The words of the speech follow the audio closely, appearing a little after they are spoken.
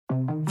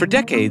For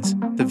decades,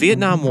 the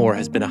Vietnam War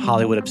has been a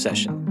Hollywood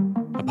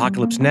obsession.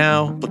 Apocalypse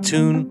Now,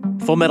 Platoon,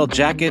 Full Metal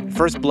Jacket,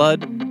 First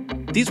Blood.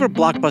 These were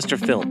blockbuster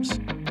films,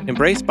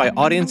 embraced by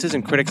audiences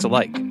and critics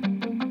alike.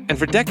 And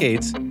for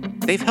decades,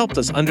 they've helped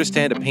us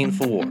understand a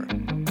painful war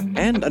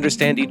and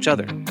understand each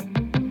other.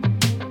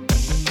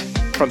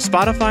 From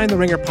Spotify and the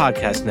Ringer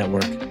Podcast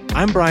Network,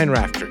 I'm Brian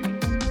Raftery,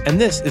 and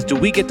this is Do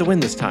We Get to Win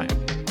This Time?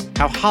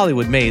 How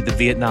Hollywood Made the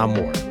Vietnam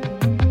War.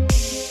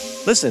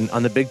 Listen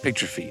on the Big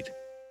Picture feed.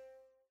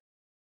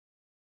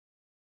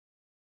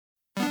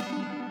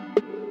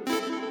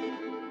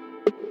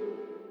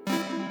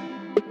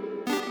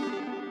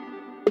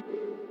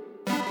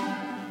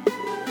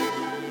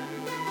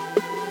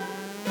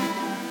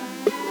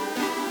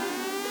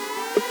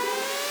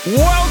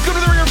 Welcome to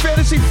the Ringer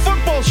Fantasy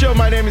Football Show.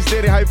 My name is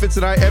Danny Heifetz,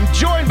 and I am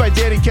joined by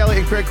Danny Kelly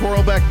and Craig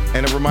Horlbeck.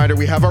 And a reminder,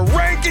 we have our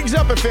rankings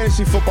up at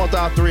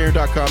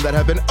fantasyfootball.theringer.com that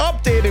have been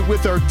updated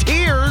with our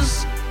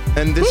tiers.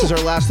 And this is our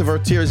last of our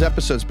tiers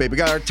episodes, baby. We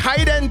got our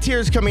tight end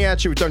tiers coming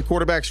at you. We've done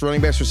quarterbacks, running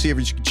backs,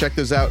 receivers. You can check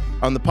those out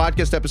on the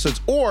podcast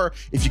episodes. Or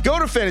if you go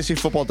to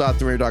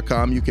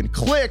fantasyfootball.theringer.com, you can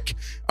click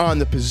on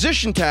the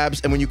position tabs.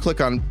 And when you click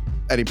on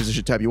any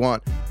position tab you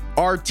want,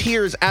 our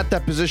tiers at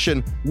that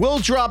position will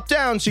drop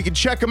down so you can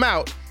check them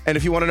out. And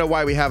if you want to know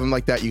why we have them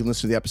like that, you can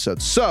listen to the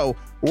episodes. So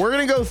we're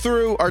going to go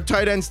through our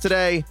tight ends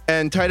today.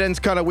 And tight end's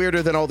kind of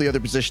weirder than all the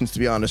other positions, to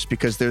be honest,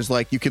 because there's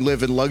like, you can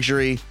live in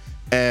luxury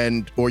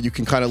or you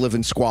can kind of live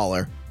in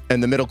squalor.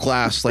 And the middle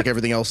class, like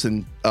everything else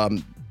in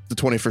the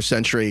 21st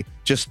century,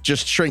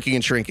 just shrinking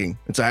and shrinking.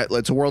 It's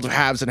a world of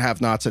haves and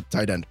have-nots at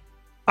tight end.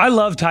 I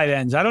love tight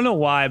ends. I don't know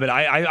why, but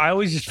I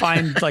always just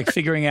find like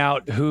figuring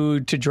out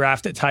who to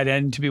draft at tight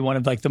end to be one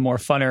of like the more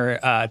funner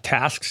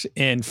tasks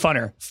in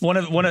funner. Is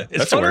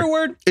funner a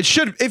word? It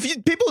should.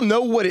 If people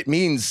know what it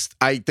means,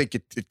 I think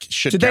it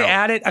should. Did they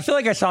add it? I feel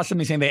like I saw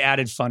something saying they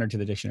added funner to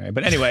the dictionary.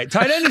 But anyway,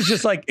 tight end is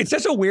just like, it's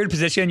just a weird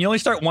position. You only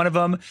start one of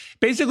them.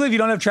 Basically, if you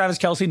don't have Travis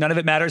Kelce, none of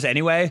it matters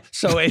anyway.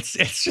 So it's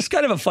just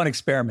kind of a fun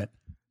experiment.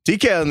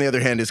 DK, on the other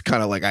hand, is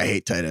kind of like, I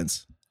hate tight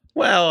ends.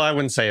 Well, I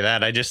wouldn't say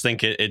that. I just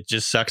think it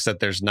just sucks that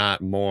there's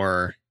not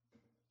more,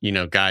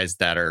 guys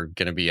that are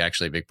going to be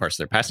actually big parts of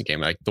their passing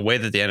game. Like the way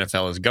that the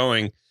NFL is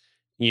going,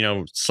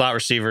 slot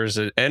receivers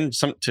and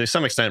to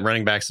some extent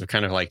running backs have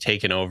kind of like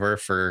taken over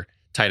for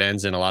tight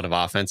ends in a lot of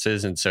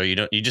offenses. And so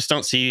you just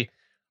don't see,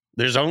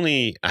 there's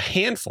only a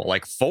handful,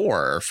 like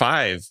 4 or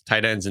 5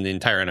 tight ends in the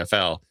entire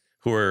NFL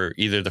who are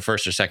either the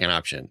first or second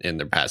option in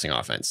their passing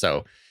offense.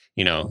 So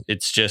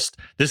it's just,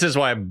 this is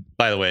why,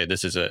 by the way,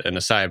 this is an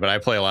aside, but I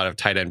play a lot of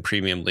tight end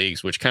premium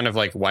leagues, which kind of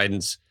like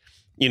widens,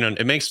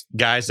 it makes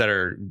guys that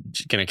are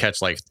going to catch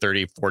like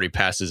 30, 40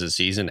 passes a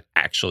season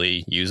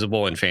actually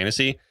usable in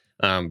fantasy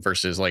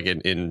versus like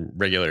in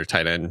regular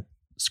tight end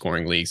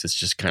scoring leagues. It's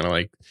just kind of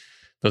like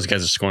those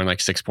guys are scoring like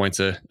 6 points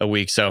a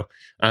week. So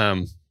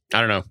I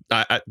don't know.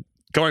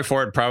 Going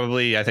forward,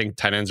 probably I think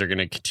tight ends are going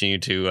to continue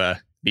to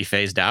be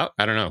phased out.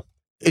 I don't know.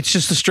 It's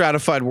just a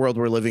stratified world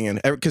we're living in.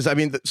 Because,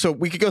 so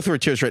we could go through our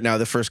tiers right now.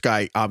 The first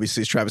guy,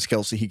 obviously, is Travis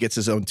Kelce. He gets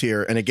his own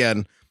tier. And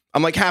again,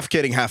 I'm like half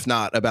kidding, half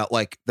not about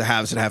like the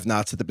haves and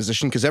have-nots at the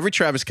position. Because every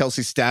Travis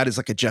Kelce stat is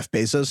like a Jeff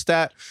Bezos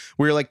stat,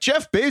 where you're like,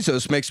 Jeff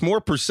Bezos makes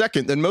more per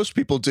second than most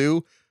people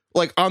do,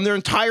 like on their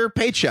entire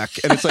paycheck.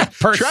 And it's like,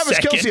 Travis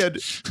Kelce had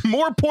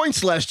more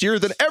points last year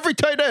than every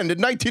tight end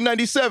in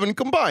 1997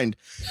 combined.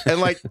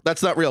 And like,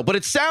 that's not real. But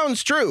it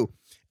sounds true.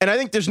 And I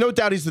think there's no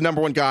doubt he's the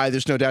number one guy.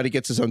 There's no doubt he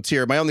gets his own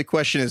tier. My only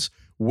question is,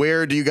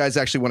 where do you guys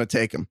actually want to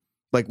take him?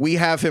 Like, we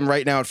have him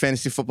right now at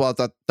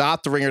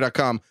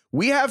fantasyfootball.theringer.com.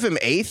 We have him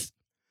 8th,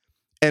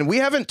 and we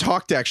haven't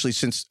talked actually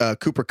since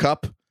Cooper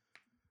Kupp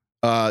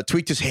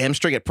tweaked his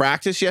hamstring at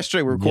practice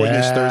yesterday. We're recording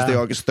this Thursday,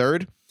 August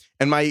 3rd.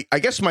 And my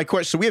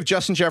question, so we have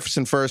Justin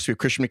Jefferson first. We have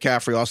Christian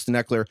McCaffrey, Austin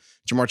Eckler,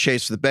 Jamar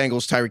Chase for the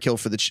Bengals, Tyreek Hill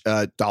for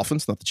the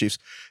Dolphins, not the Chiefs.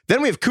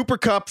 Then we have Cooper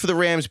Kupp for the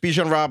Rams,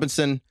 Bijan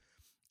Robinson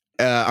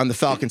on the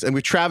Falcons, and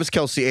with Travis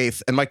Kelce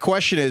 8th. And my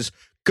question is,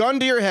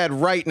 gun to your head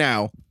right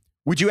now,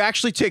 would you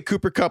actually take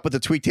Cooper Kupp with a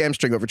tweaked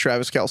hamstring over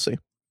Travis Kelce?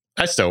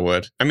 I still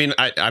would. I mean,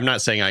 I'm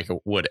not saying I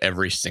would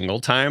every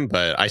single time,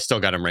 but I still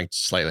got him ranked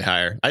slightly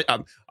higher.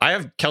 I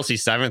have Kelce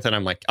 7th, and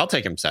I'm like, I'll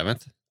take him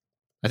 7th.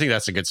 I think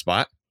that's a good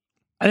spot.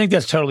 I think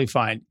that's totally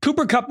fine.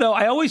 Cooper Kupp, though,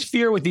 I always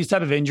fear with these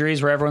type of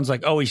injuries where everyone's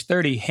like, oh, he's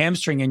 30,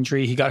 hamstring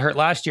injury. He got hurt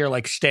last year,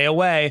 like stay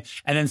away.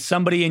 And then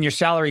somebody in your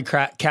salary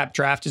cap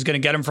draft is going to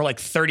get him for like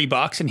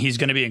 $30 and he's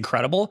going to be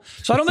incredible.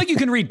 So I don't think you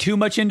can read too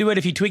much into it.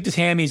 If he tweaked his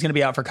ham, he's going to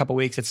be out for a couple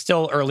weeks. It's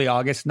still early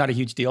August, not a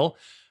huge deal.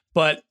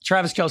 But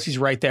Travis Kelce's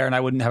right there, and I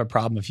wouldn't have a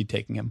problem if you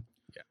taking him.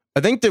 Yeah. I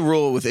think the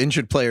rule with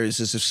injured players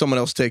is if someone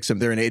else takes him,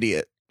 they're an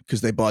idiot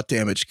because they bought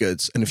damaged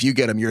goods. And if you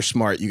get them, you're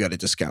smart. You got a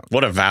discount.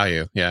 What a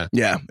value. Yeah.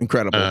 Yeah.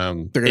 Incredible.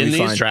 They're in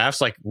these drafts,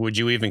 like, would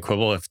you even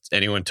quibble if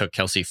anyone took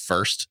Kelce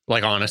first?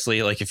 Like,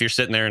 honestly, like if you're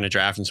sitting there in a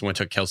draft and someone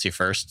took Kelce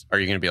first, are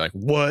you going to be like,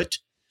 what?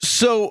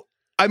 So,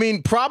 I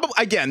mean, probably,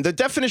 again, the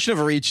definition of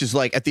a reach is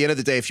like, at the end of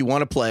the day, if you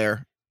want a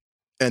player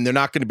and they're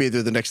not going to be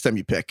there the next time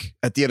you pick.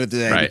 At the end of the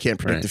day, you can't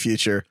predict the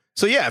future.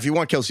 So yeah, if you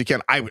want Kelce, you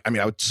can. I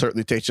would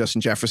certainly take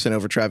Justin Jefferson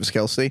over Travis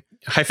Kelce.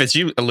 Heifetz,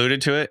 you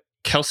alluded to it.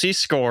 Kelce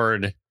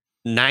scored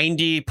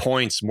 90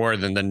 points more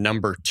than the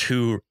number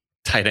 2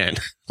 tight end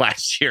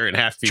last year in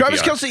half PPR.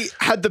 Travis Kelce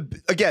had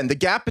the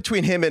gap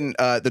between him and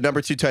the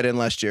number 2 tight end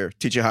last year,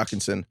 TJ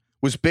Hawkinson,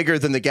 was bigger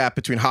than the gap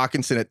between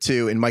Hawkinson at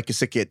 2 and Mike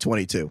Gesicki at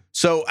 22.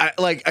 So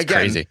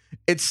again,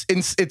 it's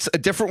a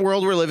different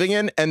world we're living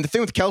in. And the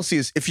thing with Kelce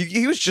is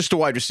he was just a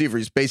wide receiver,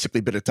 he's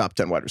basically been a top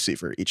 10 wide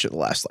receiver each of the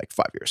last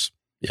 5 years.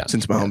 Yeah.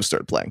 Since Mahomes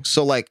started playing.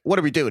 So what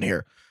are we doing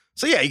here?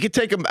 So yeah, you could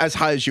take him as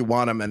high as you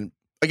want him. And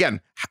again,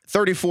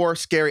 34,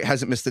 scary,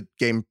 hasn't missed a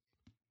game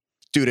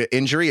due to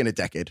injury in a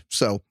decade.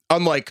 So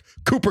unlike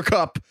Cooper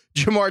Kupp,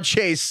 Jamar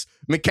Chase,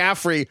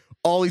 McCaffrey,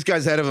 all these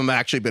guys ahead of him have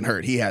actually been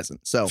hurt. He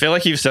hasn't. So I feel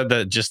like you've said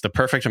that just the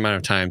perfect amount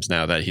of times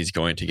now that he's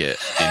going to get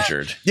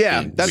injured.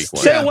 Yeah,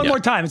 say it one more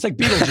time. It's like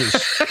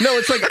Beetlejuice. No,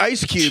 it's like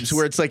ice cubes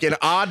where it's like an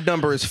odd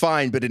number is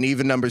fine, but an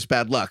even number is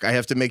bad luck. I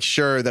have to make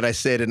sure that I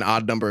say it an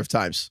odd number of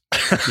times.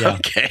 Yeah.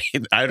 Okay.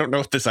 I don't know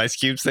what this ice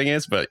cubes thing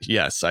is, but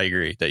yes, I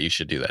agree that you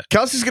should do that.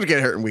 Kelsey's going to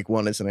get hurt in week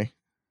 1, isn't he?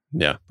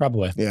 Yeah.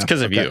 Probably. Yeah. It's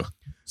because of you.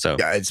 So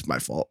yeah, it's my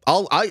fault.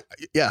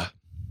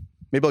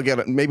 Maybe I'll get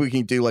it. Maybe we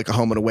can do a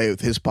home and away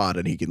with his pod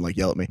and he can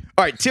yell at me.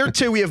 All right. Tier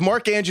 2, we have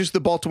Mark Andrews, the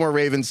Baltimore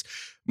Ravens.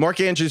 Mark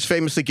Andrews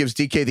famously gives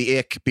DK the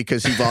ick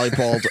because he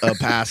volleyballed a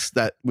pass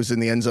that was in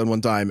the end zone one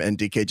time, and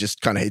DK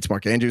just kind of hates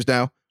Mark Andrews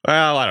now.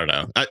 Well, I don't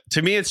know.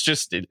 To me, it's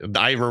just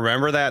I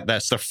remember that.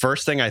 That's the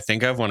first thing I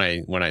think of when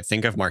I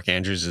think of Mark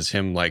Andrews is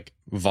him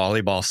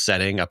volleyball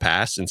setting a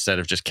pass instead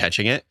of just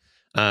catching it.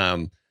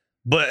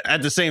 But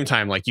at the same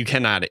time, you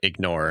cannot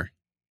ignore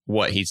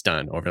what he's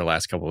done over the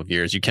last couple of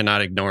years. You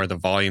cannot ignore the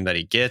volume that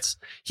he gets.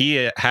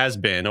 He has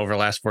been over the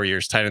last 4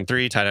 years, tight end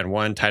 3, tight end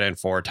 1, tight end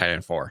 4, tight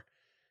end 4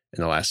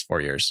 in the last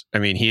 4 years. I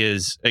mean, he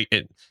is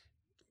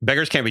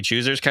beggars can't be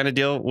choosers kind of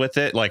deal with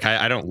it.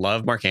 I don't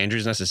love Mark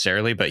Andrews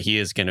necessarily, but he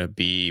is going to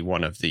be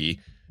one of the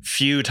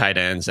few tight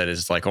ends that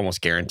is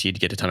almost guaranteed to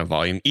get a ton of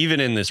volume, even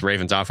in this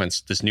Ravens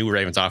offense, this new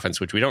Ravens offense,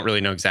 which we don't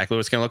really know exactly what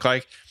it's going to look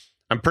like.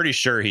 I'm pretty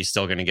sure he's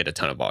still going to get a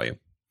ton of volume.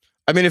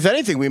 I mean, if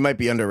anything, we might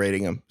be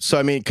underrating him.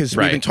 So, because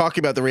we've been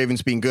talking about the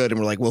Ravens being good, and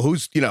we're like, well,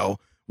 who's,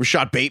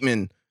 Rashad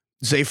Bateman,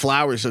 Zay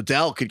Flowers,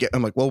 Odell could get.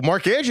 I'm like, well,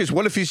 Mark Andrews,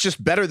 what if he's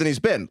just better than he's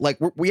been?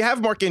 We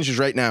have Mark Andrews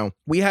right now.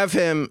 We have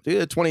him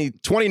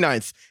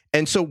 29th.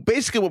 And so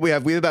basically what we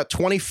have about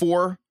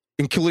 24,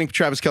 including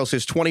Travis Kelce,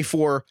 is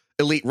 24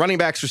 elite running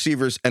backs,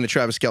 receivers, and a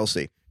Travis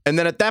Kelce. And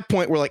then at that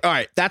point, we're like, all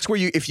right, that's where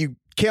if you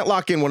can't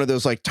lock in one of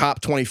those top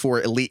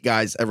 24 elite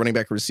guys at running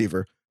back or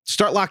receiver,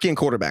 start locking in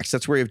quarterbacks.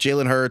 That's where you have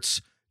Jalen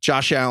Hurts,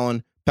 Josh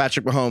Allen,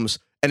 Patrick Mahomes.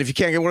 And if you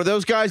can't get one of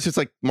those guys, it's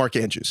Mark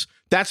Andrews.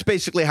 That's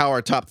basically how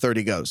our top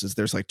 30 goes. Is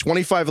there's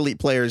 25 elite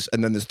players,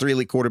 and then there's 3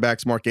 elite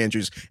quarterbacks, Mark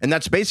Andrews. And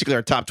that's basically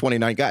our top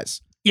 29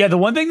 guys. Yeah, the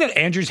one thing that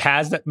Andrews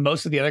has that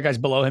most of the other guys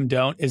below him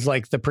don't is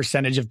the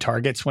percentage of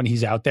targets when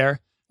he's out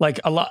there.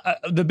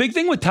 The big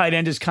thing with tight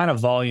end is kind of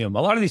volume.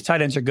 A lot of these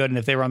tight ends are good, and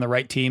if they were on the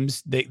right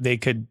teams, they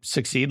could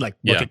succeed. Look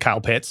at Kyle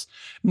Pitts.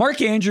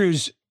 Mark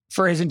Andrews,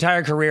 for his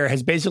entire career,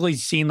 has basically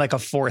seen a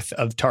fourth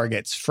of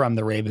targets from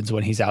the Ravens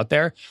when he's out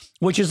there,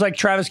 which is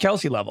Travis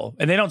Kelce level.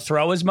 And they don't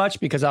throw as much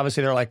because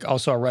obviously they're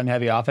also a run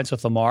heavy offense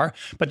with Lamar.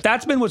 But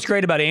that's been what's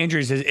great about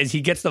Andrews is he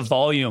gets the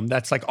volume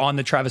that's on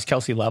the Travis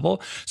Kelce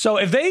level. So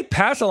if they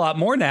pass a lot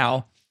more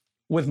now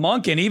with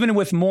Monken, even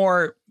with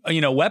more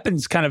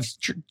weapons kind of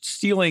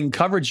stealing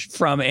coverage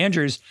from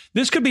Andrews,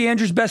 this could be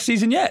Andrews' best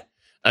season yet.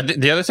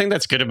 The other thing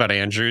that's good about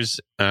Andrews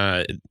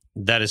that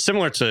is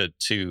similar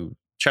to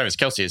Travis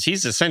Kelce is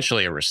he's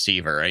essentially a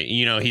receiver, right?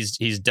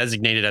 He's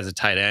designated as a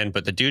tight end,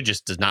 but the dude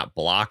just does not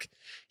block.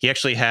 He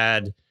actually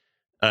had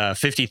a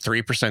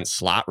 53%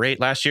 slot rate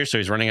last year, so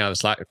he's running out of the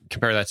slot.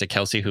 Compare that to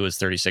Kelce, who was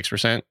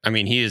 36%. I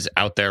mean, he is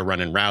out there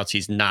running routes.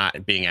 He's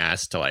not being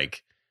asked to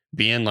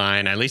be in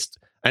line, at least.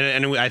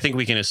 And I think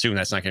we can assume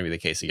that's not going to be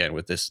the case again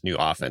with this new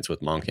offense with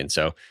Monken.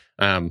 So,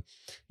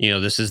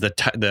 this is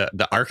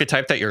the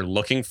archetype that you're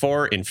looking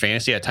for in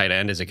fantasy at tight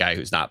end is a guy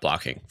who's not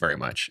blocking very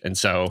much. And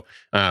so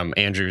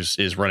Andrews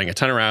is running a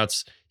ton of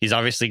routes. He's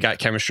obviously got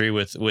chemistry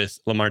with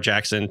Lamar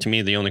Jackson. To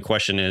me, the only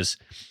question is,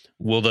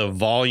 will the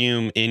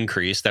volume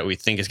increase that we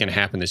think is going to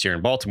happen this year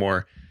in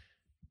Baltimore,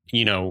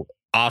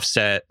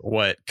 offset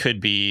what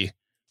could be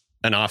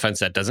an offense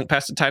that doesn't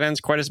pass the tight ends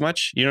quite as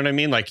much? You know what I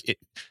mean?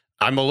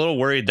 I'm a little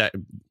worried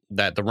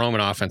that the Roman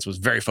offense was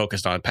very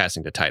focused on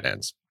passing to tight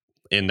ends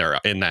in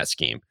that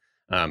scheme.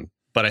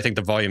 But I think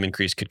the volume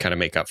increase could kind of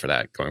make up for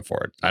that going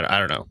forward. I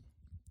don't know.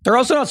 They're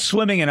also not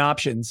swimming in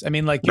options. I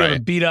mean, you have a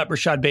beat up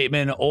Rashad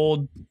Bateman,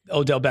 old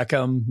Odell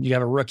Beckham. You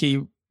have a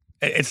rookie.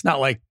 It's not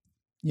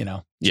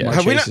Yeah.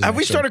 Have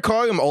we started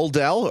calling him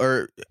Oldell,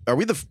 or are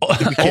we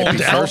we can't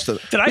be first?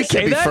 Did I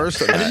say that?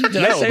 First on that.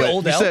 Did I say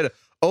Oldell? You said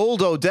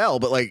old Odell,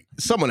 but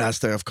someone has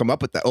to have come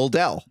up with that.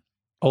 Oldell.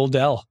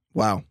 Oldell.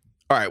 Wow.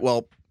 All right.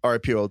 Well,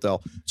 RIP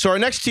Odell. So our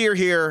next tier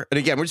here, and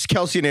again, we're just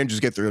Kelsey and Andrews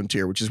get their own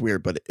tier, which is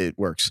weird, but it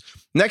works.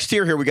 Next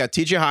tier here, we got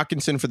TJ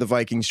Hawkinson for the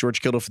Vikings,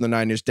 George Kittle for the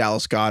Niners,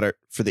 Dallas Goedert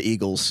for the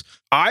Eagles.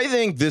 I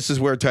think this is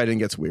where tight end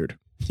gets weird.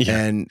 Yeah.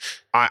 And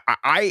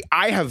I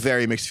have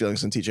very mixed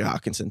feelings on TJ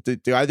Hawkinson.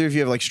 Do either of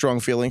you have like strong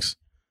feelings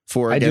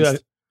for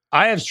against?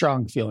 I have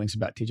strong feelings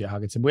about TJ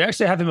Hawkinson. We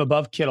actually have him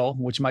above Kittle,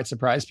 which might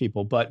surprise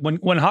people. But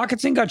when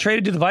Hawkinson got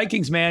traded to the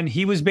Vikings, man,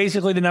 he was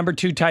basically the number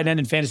 2 tight end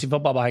in fantasy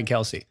football behind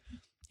Kelsey.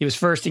 He was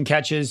first in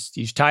catches.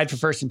 He was tied for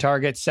first in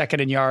targets,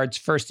 second in yards,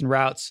 first in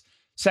routes,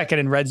 second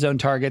in red zone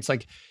targets.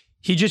 Like,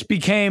 he just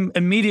became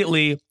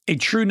immediately a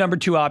true number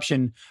 2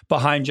 option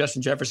behind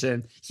Justin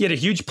Jefferson. He had a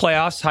huge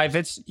playoffs.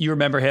 Heifetz, you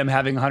remember him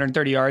having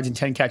 130 yards and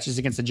 10 catches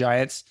against the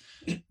Giants.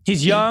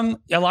 He's young.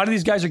 A lot of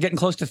these guys are getting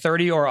close to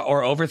 30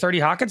 or over 30.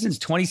 Hawkinson's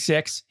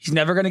 26. He's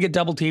never going to get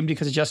double teamed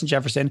because of Justin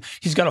Jefferson.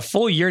 He's got a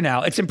full year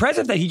now. It's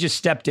impressive that he just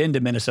stepped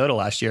into Minnesota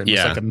last year and was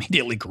like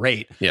immediately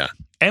great. Yeah.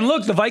 And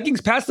look, the Vikings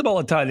passed the ball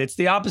a ton. It's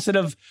the opposite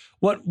of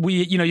what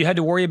you had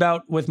to worry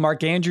about with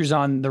Mark Andrews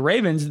on the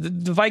Ravens.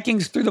 The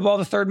Vikings threw the ball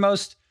the third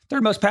most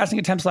passing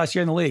attempts last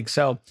year in the league.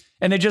 So,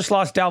 and they just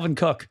lost Dalvin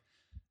Cook.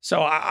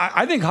 So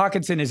I think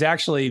Hawkinson is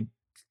actually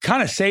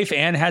kind of safe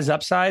and has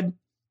upside.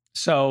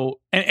 So,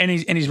 and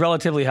he's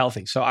relatively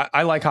healthy. So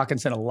I like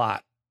Hawkinson a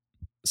lot.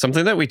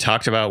 Something that we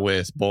talked about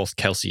with both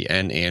Kelsey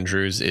and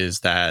Andrews is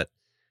that,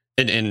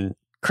 and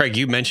Craig,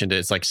 you mentioned it,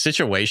 it's like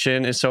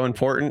situation is so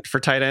important for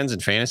tight ends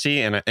in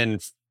fantasy.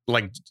 And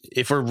like,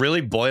 if we're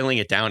really boiling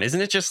it down, isn't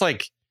it just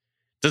like,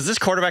 does this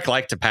quarterback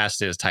like to pass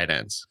to his tight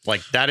ends?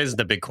 Like, that is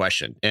the big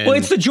question. And well,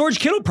 it's the George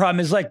Kittle problem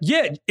is like,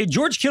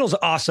 George Kittle's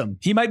awesome.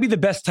 He might be the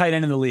best tight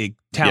end in the league,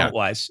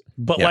 talent-wise.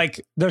 But like,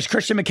 there's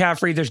Christian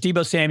McCaffrey, there's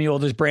Deebo Samuel,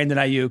 there's Brandon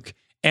Ayuk,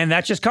 and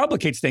that just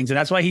complicates things. And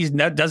that's why he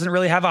doesn't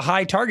really have a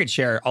high target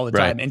share all the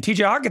time. And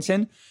TJ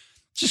Hawkinson,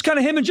 just kind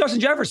of him and Justin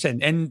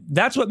Jefferson. And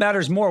that's what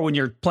matters more when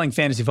you're playing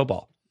fantasy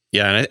football.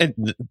 Yeah,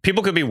 and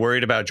people could be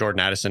worried about Jordan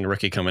Addison,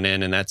 rookie coming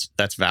in, and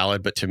that's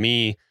valid. But to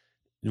me,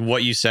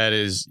 what you said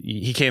is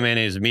he came in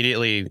and is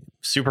immediately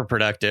super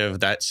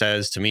productive. That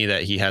says to me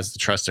that he has the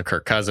trust of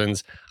Kirk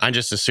Cousins. I'm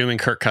just assuming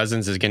Kirk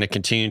Cousins is going to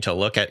continue to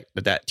look at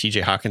that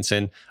TJ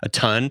Hawkinson a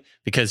ton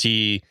because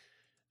he,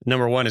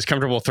 number one, is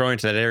comfortable throwing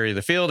to that area of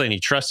the field and he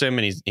trusts him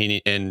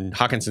and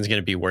Hawkinson's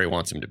going to be where he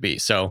wants him to be.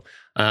 So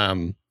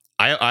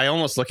I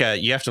almost look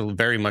at, you have to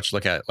very much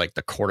look at like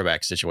the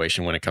quarterback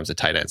situation when it comes to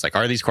tight ends. Like,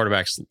 are these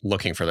quarterbacks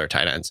looking for their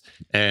tight ends?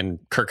 And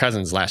Kirk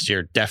Cousins last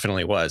year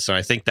definitely was. So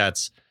I think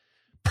that's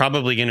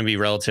probably going to be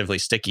relatively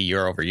sticky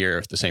year over year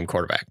with the same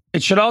quarterback.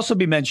 It should also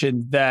be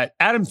mentioned that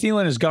Adam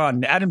Thielen is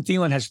gone. Adam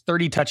Thielen has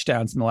 30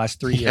 touchdowns in the last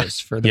 3 years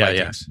for the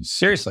Vikings. Yeah.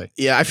 Seriously.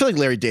 Yeah, I feel like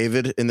Larry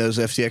David in those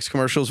FTX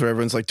commercials where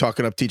everyone's like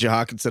talking up TJ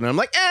Hawkinson. And I'm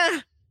like,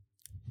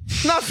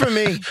 not for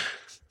me.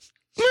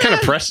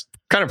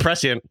 Kind of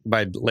prescient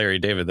by Larry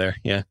David there.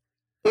 Yeah.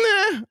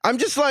 Nah, I'm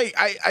just like,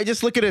 I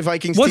just look at a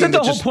Vikings Wasn't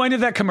team. The whole point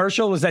of that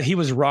commercial was that he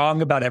was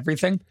wrong about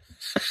everything?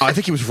 I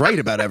think he was right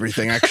about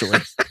everything, actually.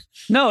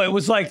 No, it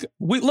was like,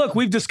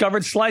 we've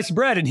discovered sliced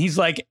bread. And he's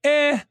like,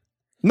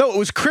 No, it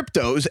was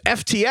crypto. It was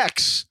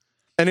FTX.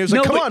 And he was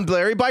like, come on,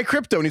 Larry, buy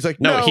crypto. And he's like,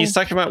 no. He's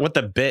talking about what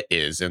the bit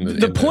is.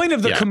 The point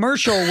of the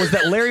commercial was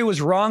that Larry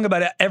was wrong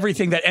about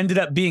everything that ended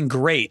up being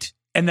great.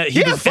 And that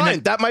he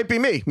fine. That might be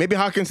me. Maybe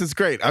Hawkinson's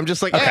great. I'm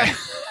just like,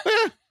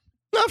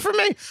 not for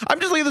me. I'm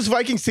just looking at this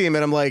Vikings team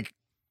and I'm like,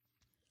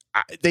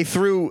 they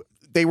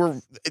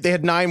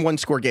had 9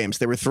 one-score games.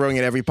 They were throwing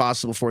in every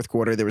possible fourth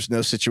quarter. There was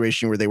no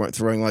situation where they weren't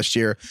throwing last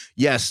year.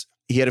 Yes,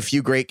 he had a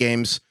few great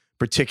games,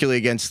 particularly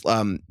against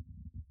the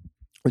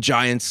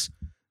Giants.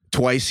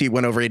 Twice he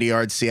went over 80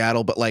 yards,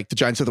 Seattle, but like the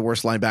Giants are the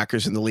worst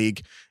linebackers in the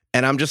league.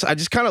 And I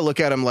just kind of look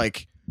at him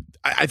like,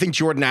 I think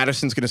Jordan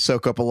Addison's going to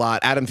soak up a lot.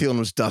 Adam Thielen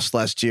was dust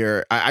last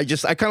year. I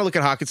kind of look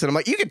at Hawkinson. I'm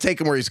like, you can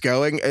take him where he's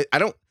going. I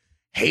don't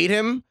hate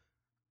him.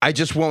 I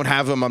just won't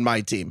have him on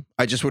my team.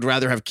 I just would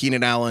rather have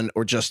Keenan Allen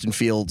or Justin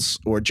Fields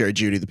or Jerry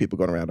Jeudy, the people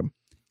going around him.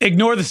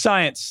 Ignore the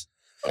science.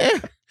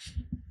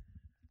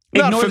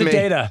 Ignore the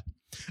data.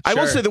 I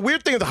will say the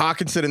weird thing with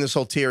Hawkinson in this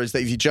whole tier is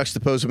that if you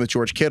juxtapose him with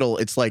George Kittle,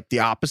 it's like the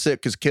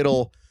opposite because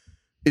Kittle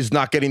is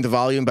not getting the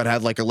volume, but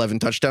had like 11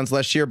 touchdowns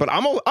last year. But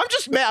I'm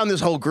just mad on this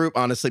whole group,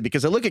 honestly,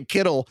 because I look at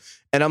Kittle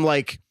and I'm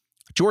like,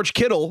 George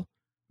Kittle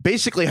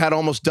basically had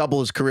almost double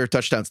his career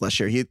touchdowns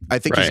last year. I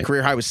think his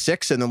career high was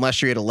 6, and then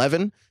last year he had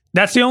 11.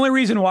 That's the only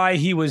reason why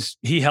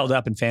he held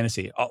up in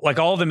fantasy. Like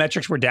all of the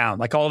metrics were down,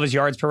 like all of his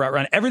yards per route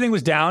run, everything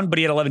was down, but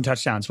he had 11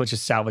 touchdowns, which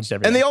has salvaged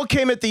everything. And they all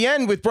came at the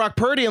end with Brock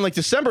Purdy in like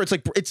December. It's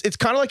like, it's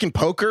kind of like in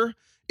poker.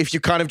 If you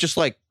kind of just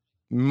like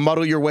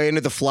muddle your way into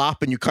the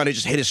flop and you kind of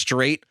just hit it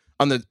straight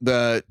on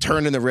the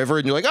turn in the river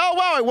and you're like, oh,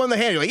 wow, I won the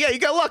hand. You're like, yeah, you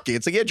got lucky.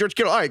 It's like, yeah, George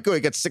Kittle. All right, good.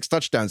 He got 6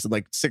 touchdowns in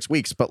like 6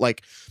 weeks. But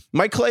like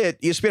Mike Clay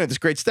at ESPN had this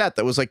great stat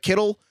that was like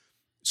Kittle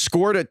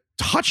scored a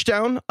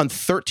touchdown on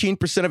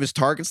 13% of his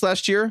targets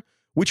last year,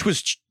 which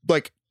was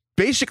like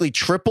basically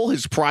triple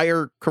his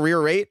prior career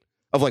rate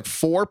of like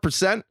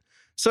 4%.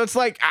 So it's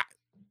like,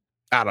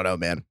 I don't know,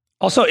 man.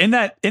 Also, in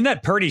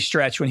that Purdy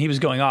stretch when he was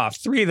going off,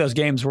 3 of those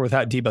games were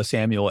without Deebo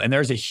Samuel, and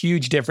there's a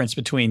huge difference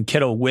between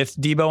Kittle with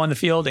Deebo on the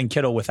field and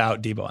Kittle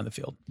without Deebo on the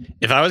field.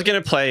 If I was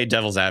going to play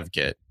devil's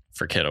advocate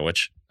for Kittle,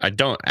 which I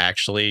don't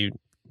actually,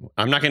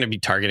 I'm not going to be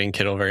targeting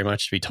Kittle very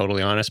much, to be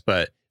totally honest,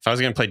 but if I was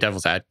going to play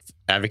devil's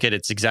advocate,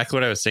 it's exactly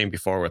what I was saying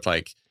before with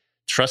like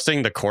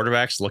trusting the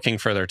quarterbacks looking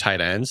for their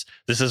tight ends.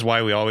 This is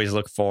why we always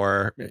look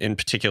for, in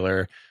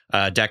particular,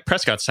 Dak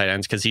Prescott's tight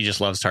ends, because he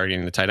just loves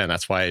targeting the tight end.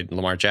 That's why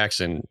Lamar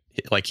Jackson,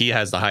 like, he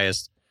has the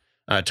highest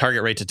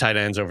target rate to tight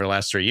ends over the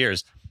last 3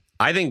 years.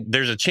 I think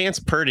there's a chance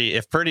Purdy,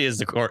 if Purdy is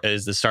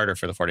the starter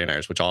for the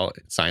 49ers, which all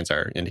signs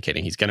are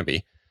indicating he's going to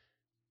be,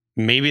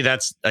 maybe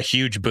that's a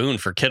huge boon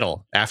for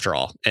Kittle after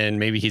all. And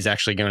maybe he's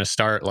actually going to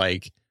start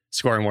like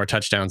scoring more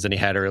touchdowns than he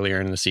had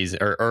earlier in the season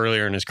or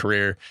earlier in his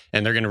career.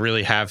 And they're going to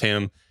really have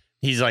him.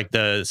 He's like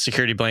the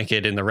security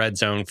blanket in the red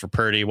zone for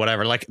Purdy,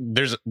 whatever. Like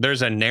there's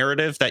a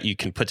narrative that you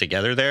can put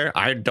together there.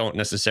 I don't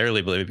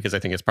necessarily believe it because I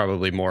think it's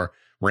probably more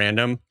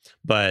random.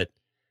 But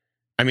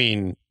I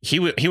mean, he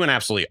went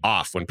absolutely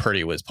off when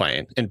Purdy was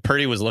playing, and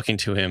Purdy was looking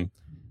to him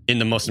in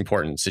the most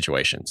important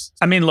situations.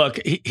 I mean, look,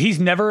 he's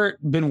never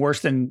been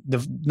worse than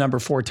the number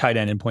 4 tight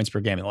end in points per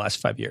game in the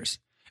last 5 years.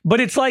 But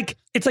it's like,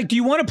 do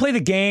you want to play the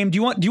game? Do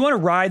you want to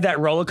ride that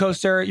roller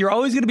coaster? You're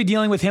always going to be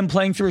dealing with him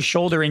playing through a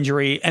shoulder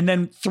injury. And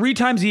then 3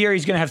 times a year,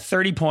 he's going to have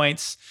 30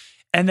 points.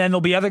 And then there'll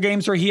be other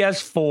games where he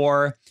has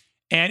 4.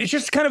 And it's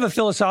just kind of a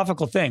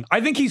philosophical thing. I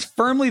think he's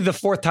firmly the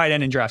 4th tight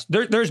end in drafts.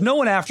 There's no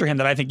one after him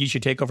that I think you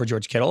should take over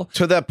George Kittle.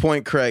 To that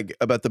point, Craig,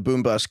 about the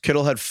boom bust,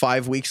 Kittle had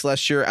 5 weeks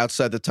last year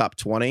outside the top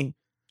 20.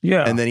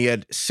 Yeah. And then he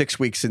had 6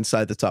 weeks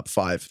inside the top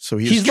 5. So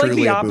he's like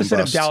truly the a boom opposite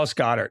of bust. Dallas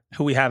Goedert,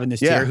 who we have in this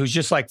tier, who's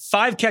just like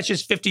 5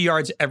 catches, 50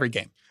 yards every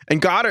game. And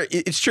Goddard,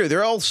 it's true.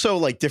 They're all so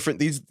like different.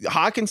 These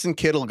Hawkins and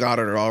Kittle,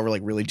 Goddard are all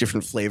like really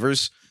different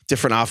flavors,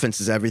 different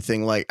offenses,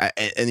 everything. Like,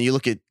 and you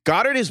look at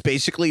Goddard is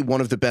basically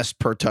one of the best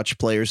per touch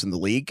players in the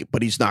league,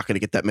 but he's not going to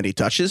get that many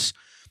touches.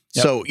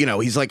 Yep. So,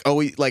 he's like,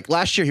 like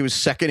last year he was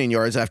 2nd in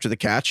yards after the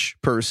catch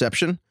per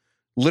reception,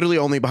 literally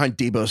only behind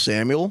Deebo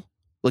Samuel.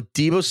 Like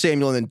Deebo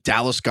Samuel and then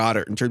Dallas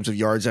Goedert in terms of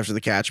yards after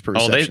the catch per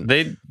reception.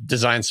 They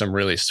designed some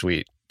really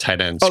sweet tight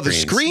end screens. The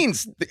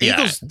screens. The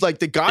Eagles, like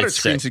the Goddard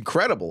screen's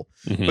incredible.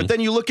 Mm-hmm. But then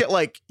you look at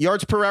like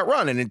yards per route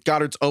run, and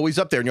Goddard's always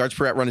up there. And yards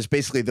per route run is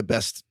basically the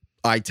best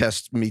eye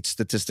test meets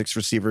statistics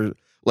receiver,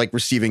 like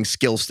receiving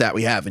skill stat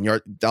we have.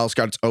 And Dallas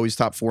Goedert's always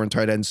top 4 in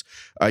tight ends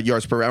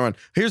yards per route run.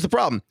 Here's the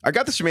problem. I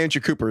got this from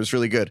Andrew Cooper. It's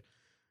really good.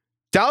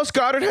 Dallas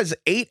Goedert has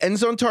 8 end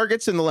zone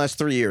targets in the last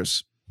 3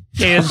 years.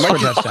 And 4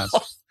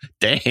 touchdowns.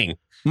 Dang.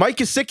 Mike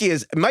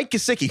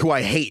Gesicki, who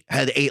I hate,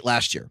 had 8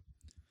 last year.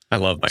 I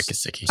love Mike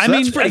Gesicki. So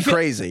that's pretty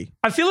crazy.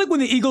 I feel like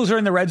when the Eagles are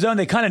in the red zone,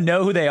 they kind of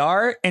know who they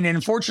are. And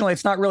unfortunately,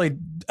 it's not really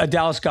a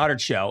Dallas Goedert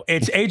show.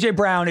 It's A.J.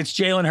 Brown. It's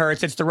Jalen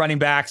Hurts. It's the running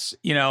backs.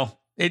 There's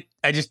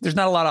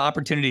not a lot of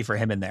opportunity for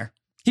him in there.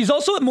 He's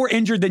also more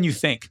injured than you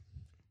think.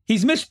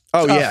 He's missed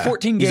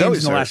 14 games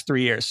in the last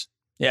 3 years.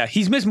 Yeah,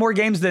 he's missed more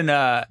games than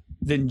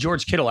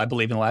George Kittle, I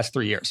believe, in the last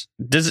 3 years.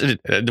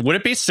 Would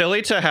it be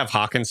silly to have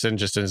Hawkinson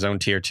just in his own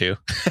tier too?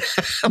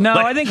 No,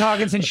 I think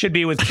Hawkinson should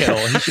be with Kittle.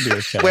 He should be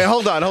with Kittle. Wait,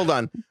 hold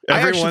on.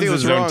 I actually think it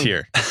was his own wrong.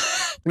 tier.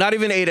 Not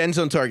even 8 end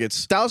zone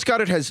targets. Dallas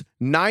Goedert has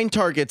 9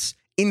 targets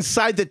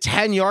inside the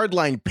 10-yard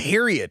line,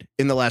 period,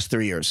 in the last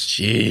 3 years.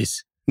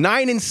 Jeez.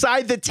 9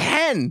 inside the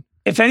 10.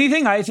 If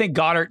anything, I think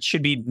Goddard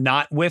should be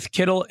not with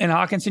Kittle and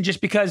Hawkinson,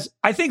 just because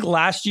I think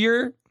last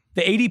year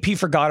the ADP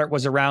for Goddard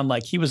was around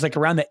the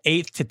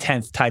 8th to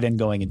 10th tight end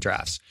going in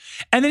drafts.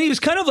 And then he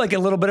was kind of like a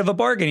little bit of a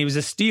bargain. He was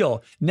a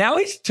steal. Now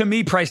he's, to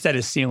me, priced at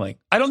his ceiling.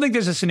 I don't think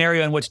there's a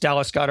scenario in which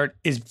Dallas Goedert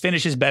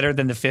finishes better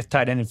than the 5th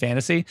tight end in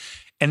fantasy.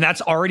 And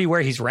that's already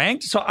where he's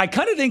ranked. So I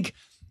kind of think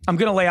I'm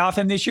going to lay off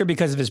him this year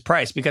because of his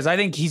price, because I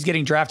think he's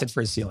getting drafted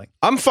for his ceiling.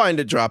 I'm fine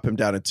to drop him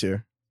down a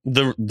tier.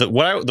 The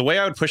way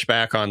I would push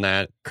back on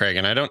that, Craig,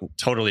 and I don't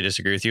totally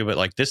disagree with you, but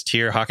like this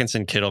tier,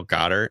 Hawkinson, Kittle,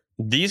 Goddard,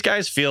 these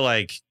guys feel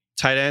like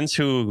tight ends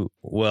who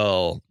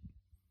will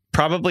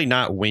probably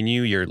not win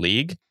you your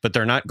league, but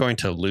they're not going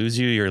to lose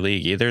you your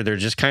league either. They're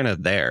just kind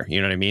of there.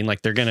 You know what I mean?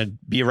 Like they're going to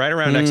be right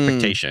around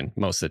expectation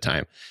most of the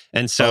time.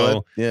 And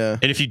so,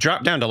 and if you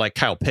drop down to like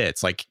Kyle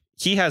Pitts, like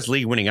he has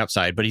league winning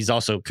upside, but he's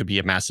also could be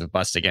a massive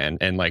bust again.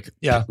 And like,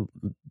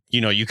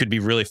 you could be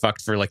really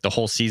fucked for like the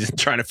whole season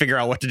trying to figure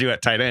out what to do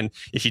at tight end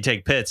if you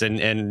take Pitts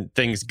and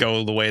things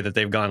go the way that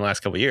they've gone the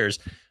last couple of years.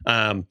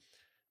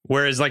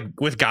 Whereas like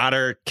with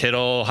Goddard,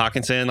 Kittle,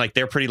 Hawkinson, like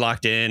they're pretty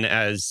locked in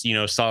as,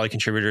 solid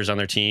contributors on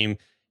their team.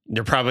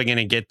 They're probably going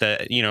to get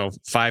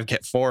the,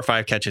 4 or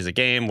 5 catches a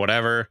game,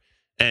 whatever,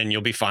 and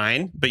you'll be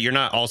fine. But you're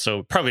not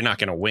also probably not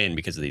going to win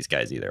because of these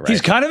guys either, right?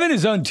 He's kind of in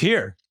his own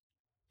tier.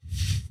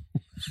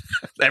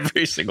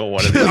 Every single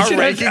one of them. Our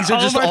rankings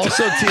are just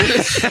also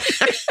tiers.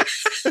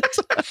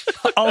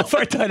 All of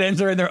our tight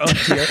ends are in their own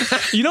tier.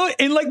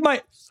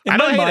 In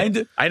my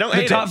mind, I don't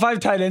the top 5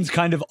 tight ends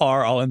kind of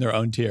are all in their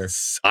own tier.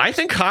 I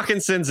think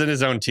Hawkinson's in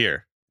his own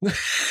tier.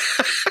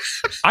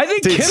 I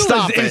think Dude, Kittle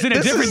stop is in a it.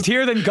 This different is-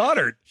 tier than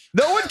Goddard.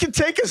 No one can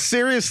take us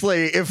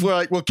seriously if we're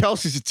like, well,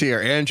 Kelsey's a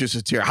tier, Andrews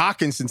a tier,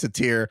 Hawkinson's a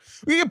tier.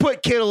 We can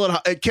put Kittle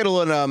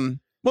and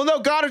well, no,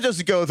 Goddard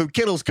doesn't go through.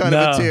 Kittle's kind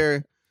of a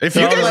tier. If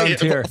They're you all around guys,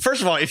 tier.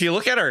 first of all, if you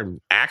look at our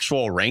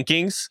actual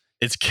rankings,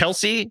 it's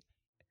Kelsey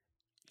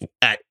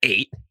at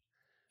 8.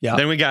 Yeah.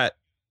 Then we got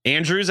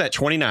Andrews at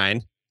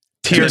 29.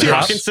 Tier and then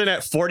drops. Hawkinson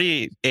at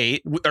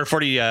 48 or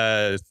 40.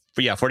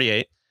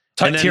 48.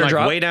 And then Tier like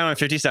drop. way down at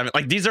 57.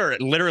 Like these are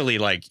literally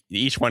like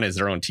each one is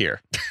their own tier.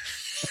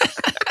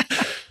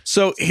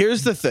 So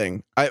here's the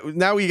thing.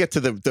 Now we get to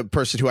the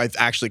person who I've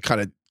actually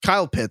kind of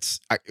Kyle Pitts.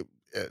 I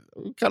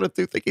kind of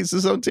do think he's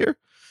his own tier.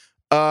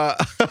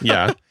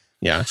 Yeah.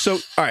 So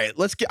all right,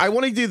 I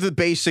want to do the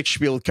basic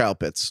spiel with Kyle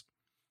Pitts.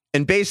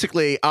 And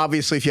basically,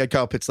 obviously, if you had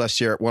Kyle Pitts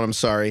last year, I'm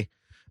sorry.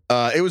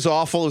 It was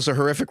awful. It was a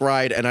horrific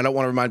ride, and I don't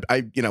want to remind.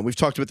 We've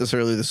talked about this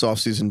earlier this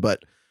offseason,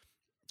 but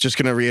just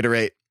going to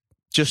reiterate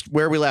just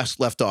where we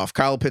left off.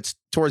 Kyle Pitts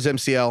tore his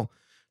MCL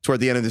toward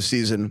the end of the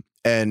season,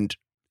 and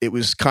it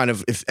was kind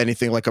of, if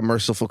anything, like a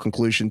merciful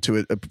conclusion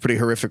to a pretty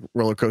horrific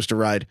roller coaster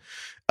ride.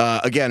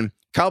 Again,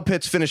 Kyle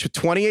Pitts finished with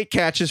 28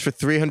 catches for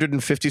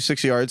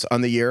 356 yards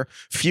on the year,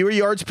 fewer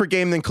yards per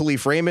game than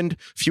Khalif Raymond,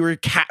 fewer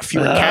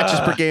catches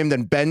per game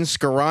than Ben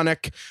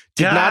Skoranek.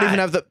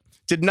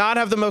 Did not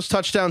have the most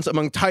touchdowns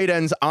among tight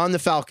ends on the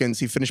Falcons.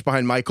 He finished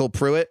behind Michael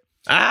Pruitt.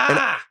 And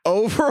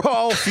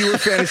overall, fewer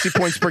fantasy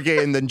points per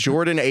game than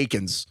Jordan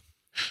Akins.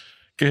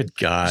 Good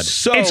God.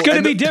 So It's going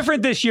to be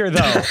different this year,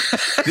 though.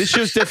 This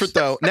show's different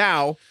though.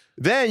 Now,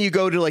 then you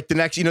go to like the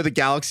next, the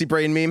Galaxy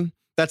Brain meme.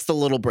 That's the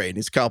little brain.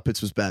 His Kyle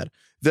Pitts was bad.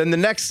 Then the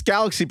next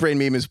Galaxy Brain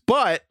meme is,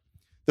 but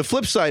the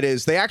flip side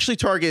is they actually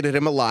targeted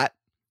him a lot.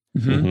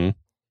 Mm-hmm.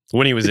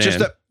 When he was It's in.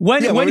 just that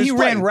When he he was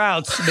ran playing.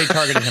 routes, they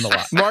targeted him a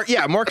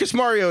lot. Marcus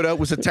Mariota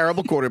was a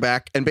terrible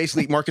quarterback, and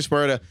basically Marcus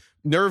Mariota,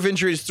 nerve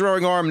injuries,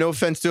 throwing arm. No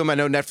offense to him, I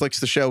know Netflix,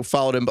 the show,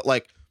 followed him, but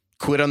like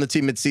quit on the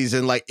team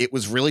midseason. Like it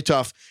was really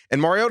tough,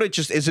 and Mariota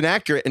just isn't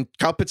accurate. And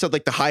Kyle Pitts had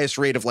like the highest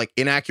rate of like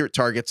inaccurate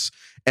targets,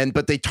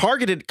 but they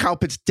targeted Kyle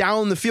Pitts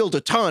down the field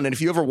a ton. And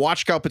if you ever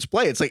watch Kyle Pitts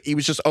play, it's like he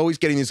was just always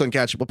getting these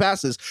uncatchable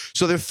passes.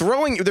 So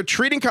they're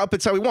treating Kyle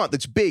Pitts how we want.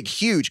 That's big,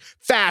 huge,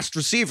 fast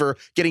receiver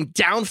getting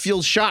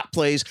downfield shot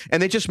plays,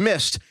 and they just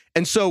missed.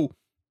 And so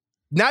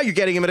now you're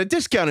getting him at a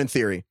discount in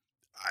theory.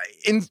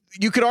 And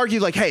you could argue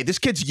like, hey, this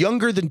kid's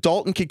younger than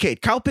Dalton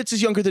Kincaid. Kyle Pitts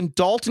is younger than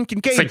Dalton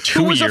Kincaid, It's like 2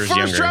 who was a years first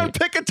younger. round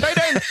pick at tight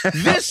end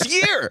this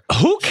year.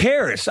 Who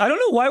cares? I don't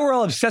know why we're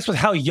all obsessed with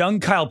how young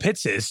Kyle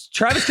Pitts is.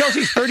 Travis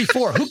Kelce's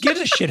 34. Who gives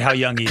a shit how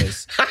young he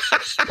is?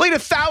 Played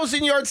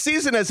 1,000-yard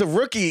season as a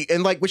rookie,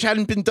 and like which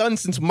hadn't been done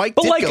since Mike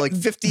But, Ditka like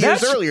 50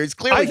 years earlier. He's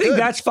clearly I think good.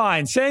 that's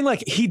fine. Saying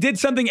like he did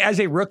something as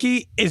a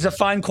rookie is a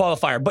fine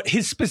qualifier, but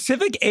his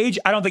specific age,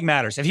 I don't think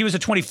matters. If he was a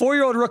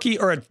 24-year-old rookie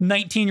or a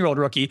 19-year-old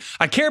rookie,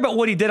 I care about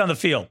what he did on the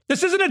field.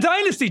 This isn't a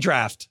dynasty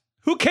draft.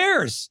 Who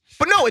cares?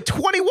 But no, at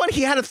 21,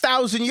 he had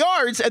 1,000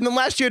 yards, and then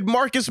last year had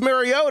Marcus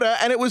Mariota,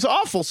 and it was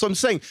awful. So I'm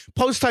saying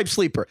post-type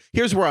sleeper.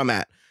 Here's where I'm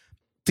at.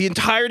 The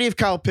entirety of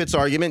Kyle Pitts'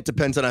 argument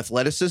depends on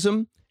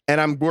athleticism,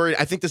 and I'm worried.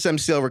 I think this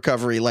MCL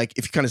recovery, like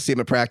if you kind of see him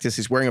in practice,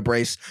 he's wearing a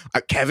brace.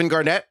 Kevin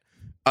Garnett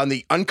on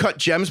the Uncut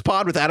Gems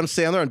pod with Adam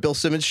Sandler on Bill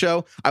Simmons'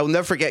 show, I will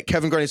never forget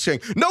Kevin Garnett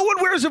saying, "No one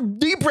wears a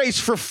knee brace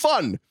for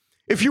fun.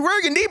 If you're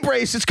wearing a knee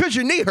brace, it's because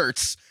your knee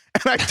hurts."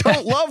 And I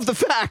don't love the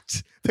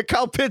fact that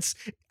Kyle Pitts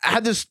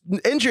had this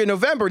injury in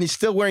November and he's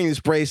still wearing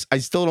this brace. I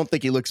still don't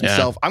think he looks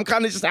himself. I'm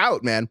kind of just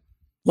out, man.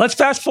 Let's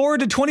fast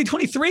forward to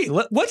 2023.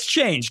 What's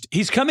changed?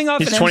 He's coming off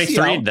He's an 23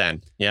 MCL.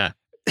 then. Yeah.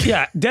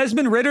 Yeah,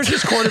 Desmond Ritter's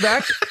his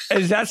quarterback.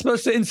 Is that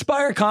supposed to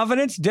inspire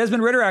confidence?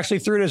 Desmond Ritter actually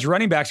threw to his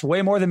running backs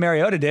way more than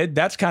Mariota did.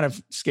 That's kind of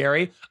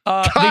scary.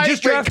 They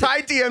just drafted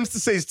Kai DMs to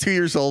say he's 2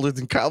 years older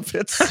than Kyle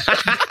Pitts.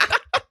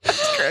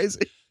 That's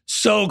crazy.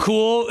 so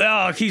cool.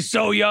 Oh, he's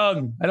so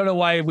young. I don't know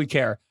why we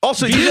care.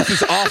 Also, youth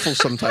is awful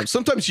sometimes.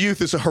 Sometimes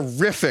youth is a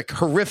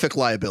horrific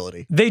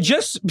liability. They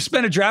just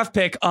spent a draft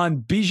pick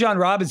on Bijan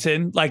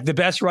Robinson, like the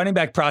best running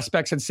back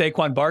prospects in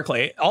Saquon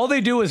Barkley. All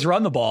they do is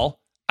run the ball.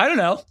 I don't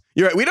know.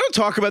 You're right. We don't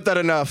talk about that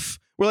enough.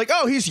 We're like,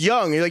 oh, he's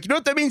young. You're like, you know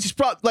what that means? He's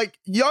probably like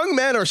young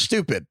men are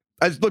stupid.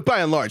 Look, by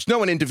and large, no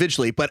one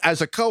individually, but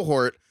as a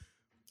cohort,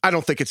 I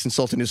don't think it's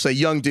insulting to say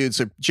young dudes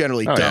are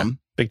generally dumb. Yeah.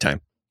 Big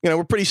time.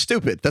 We're pretty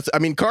stupid.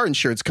 Car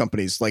insurance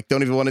companies like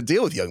don't even want to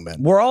deal with young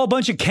men. We're all a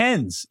bunch of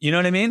Kens. You know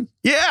what I mean?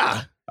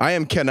 Yeah, I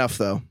am Ken F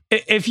though.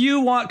 If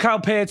you want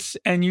Kyle Pitts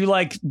and you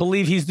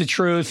believe he's the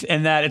truth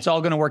and that it's all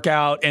going to work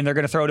out and they're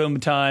going to throw to him a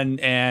ton,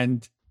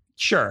 and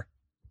sure.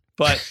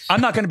 But I'm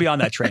not going to be on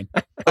that train.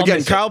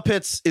 Again, Kyle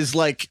Pitts is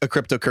like a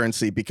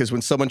cryptocurrency because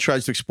when someone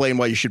tries to explain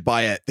why you should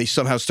buy it, they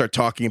somehow start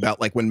talking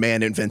about like when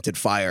man invented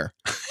fire.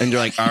 And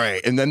you're like, all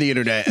right. And then the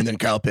internet and then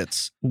Kyle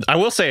Pitts. I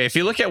will say, if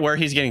you look at where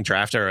he's getting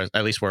drafted, or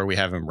at least where we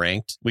have him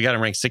ranked, we got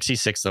him ranked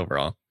 66th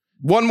overall.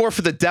 One more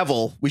for the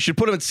devil. We should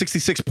put him at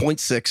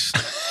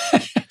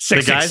 66.6.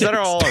 The guys that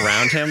are all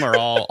around him are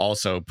all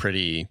also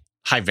pretty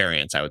high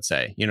variance, I would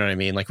say. You know what I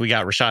mean? Like we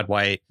got Rashad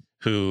White,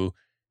 who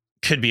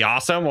could be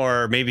awesome,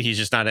 or maybe he's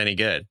just not any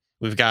good.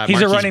 We've got He's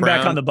Marquise a running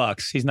back Brown. on the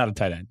Bucks. He's not a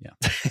tight end. Yeah.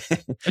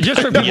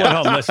 Just for people at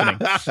home listening.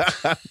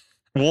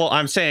 Well,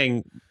 I'm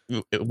saying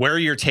where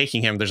you're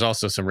taking him, there's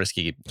also some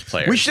risky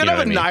players. We should you know have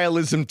a what I mean?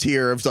 nihilism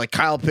tier of like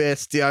Kyle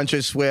Pitts,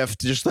 DeAndre Swift,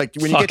 just like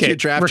when you Fuck get to your it.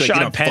 draft, Rashad like,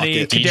 you know, Penny,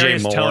 fuck it. DJ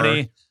Kadarius Moore.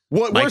 Toney.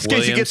 What Mike worst case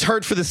he Williams. gets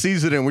hurt for the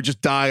season and we just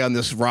die on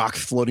this rock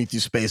floating through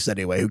space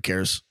anyway. Who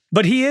cares?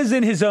 But he is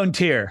in his own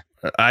tier.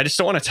 I just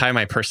don't want to tie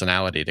my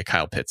personality to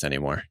Kyle Pitts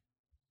anymore.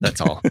 That's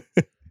all.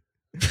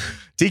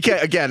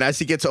 DK again, as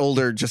he gets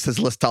older, just has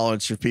less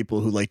tolerance for people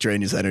who like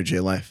drain his energy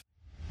in life.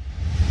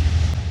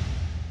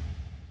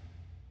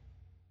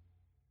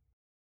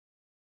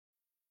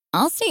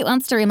 Allstate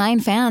wants to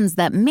remind fans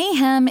that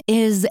mayhem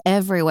is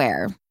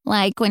everywhere.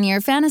 Like when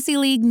your fantasy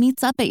league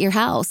meets up at your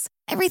house.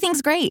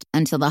 Everything's great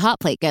until the hot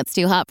plate gets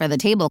too hot for the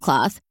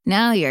tablecloth.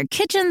 Now your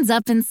kitchen's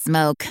up in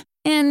smoke.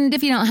 And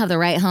if you don't have the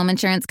right home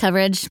insurance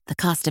coverage, the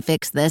cost to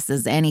fix this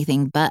is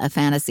anything but a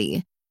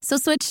fantasy. So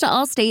switch to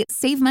Allstate,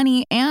 save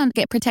money, and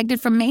get protected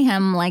from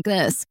mayhem like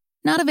this.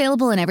 Not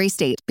available in every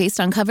state based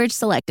on coverage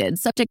selected,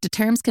 subject to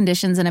terms,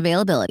 conditions, and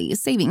availability.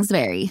 Savings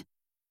vary.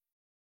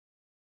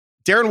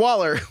 Darren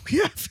Waller, we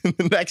have in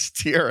the next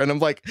tier. And I'm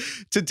like,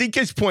 to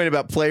DK's point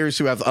about players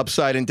who have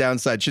upside and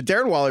downside, should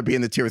Darren Waller be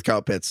in the tier with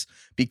Kyle Pitts?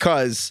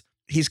 Because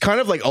he's kind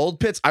of like old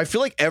Pitts. I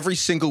feel like every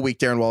single week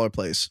Darren Waller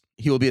plays,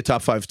 he will be a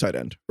top 5 tight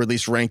end, or at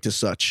least ranked as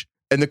such.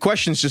 And the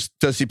question is just,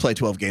 does he play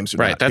 12 games or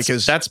Right. not?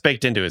 That's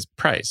baked into his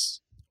price.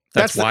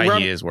 That's why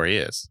he is where he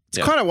is. It's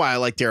kind of why I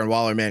like Darren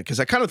Waller, man, because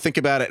I kind of think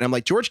about it and I'm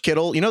like, George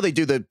Kittle, you know, they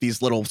do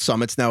these little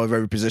summits now of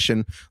every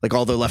position, like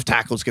all the left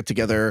tackles get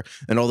together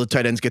and all the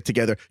tight ends get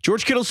together.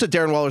 George Kittle said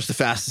Darren Waller's the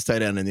fastest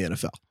tight end in the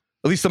NFL,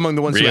 at least among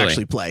the ones who Really?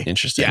 actually play.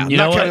 Interesting. Yeah, You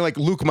not know counting what? like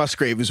Luke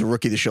Musgrave, who's a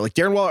rookie this year. Like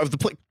Darren Waller, of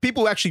the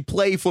people who actually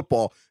play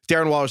football,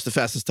 Darren Waller's the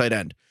fastest tight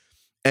end.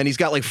 And he's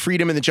got like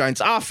freedom in the Giants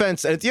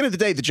offense. And at the end of the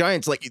day, the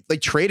Giants like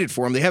traded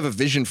for him. They have a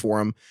vision for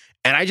him.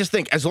 And I just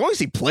think as long as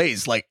he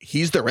plays, like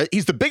he's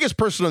the biggest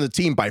person on the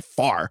team by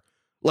far.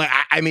 Like,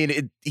 I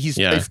mean,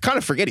 I kind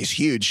of forget he's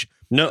huge.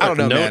 No, I don't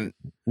know, man.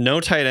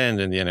 No tight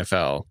end in the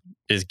NFL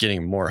is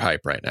getting more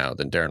hype right now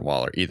than Darren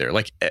Waller either.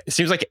 Like it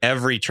seems like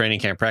every training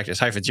camp practice,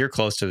 Heifetz, you're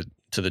close to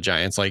the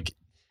Giants. Like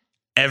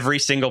every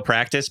single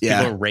practice,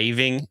 Yeah. people are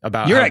raving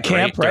about You're how at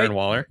camp, great right? Darren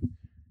Waller.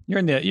 You're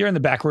in the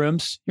back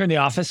rooms. You're in the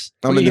office.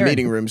 What I'm are in you the hearing?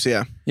 meeting rooms.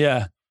 Yeah.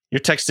 Yeah. You're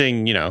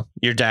texting,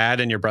 your dad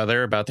and your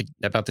brother about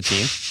the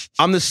team.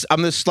 I'm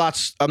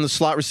the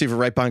slot receiver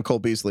right behind Cole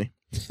Beasley.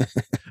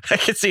 I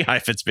could see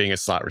Heifetz being a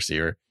slot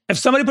receiver. If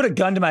somebody put a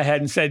gun to my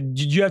head and said,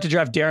 "Did you have to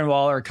draft Darren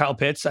Waller or Kyle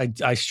Pitts?"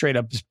 I straight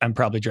up, I'm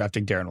probably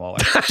drafting Darren Waller.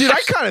 Dude,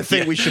 I kind of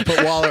think we should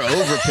put Waller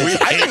over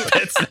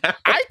Pitts.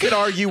 I could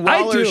argue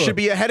Waller do. should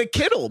be ahead of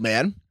Kittle,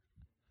 man.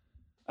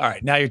 All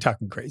right, now you're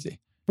talking crazy.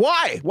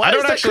 Why? Why I is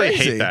don't that actually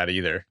crazy? hate that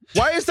either.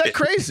 Why is that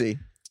crazy?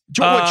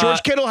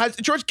 George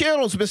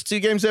Kittle's missed 2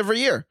 games every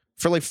year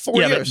for like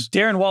 4 Yeah, but years.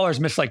 Darren Waller's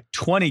missed like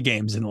 20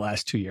 games in the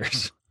last 2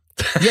 years.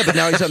 Yeah, but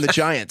now he's on the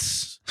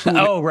Giants.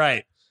 Oh,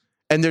 right.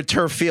 And their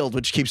turf field,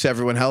 which keeps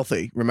everyone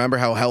healthy. Remember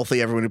how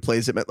healthy everyone who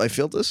plays at MetLife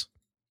Field is?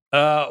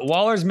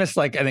 Waller's missed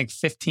like, I think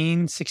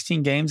 15,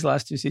 16 games the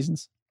last 2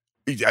 seasons.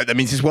 That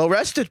means he's well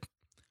rested.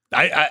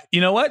 I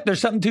you know what? There's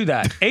something to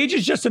that. Age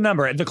is just a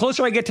number. The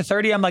closer I get to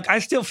 30, I'm like, I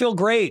still feel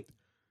great.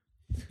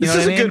 You This know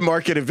is what a I mean? good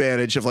market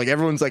advantage of like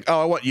everyone's like,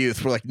 oh, I want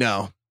youth. We're like,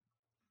 no.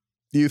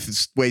 Youth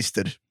is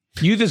wasted.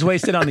 Youth is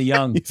wasted on the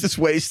young. Youth is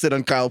wasted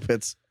on Kyle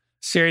Pitts.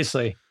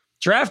 Seriously.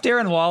 Draft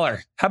Darren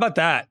Waller. How about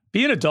that?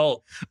 Be an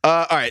adult.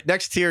 All right,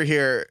 next tier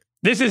here.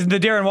 This is the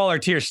Darren Waller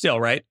tier still,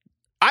 right?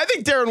 I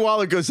think Darren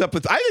Waller goes up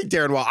with. I think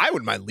Darren Waller. I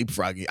wouldn't mind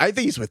leapfrogging. I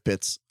think he's with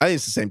Pitts. I think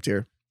it's the same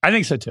tier. I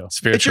think so too. If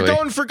Spiritually. you're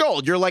going for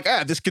gold, you're like,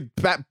 this could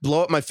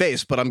blow up my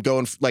face, but I'm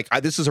going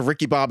this is a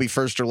Ricky Bobby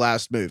first or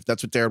last move.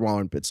 That's what Darren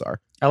Waller and Pitts are.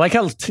 I like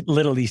how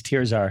little these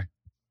tiers are.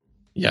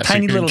 Yeah,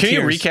 Tiny little can you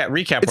tiers.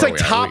 recap? It's where like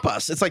we are?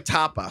 tapas. It's like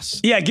tapas.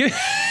 Yeah,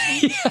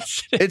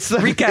 yes. It's the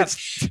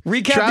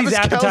Recap Travis these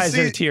appetizer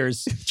Kelce-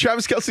 tiers.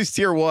 Travis Kelce's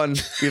tier 1.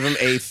 We have him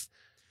 8th.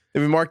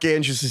 Then Mark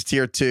Andrews is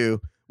tier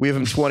 2. We have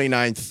him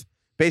 29th.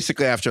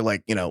 Basically after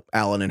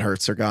Allen and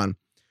Hurts are gone.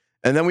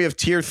 And then we have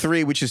tier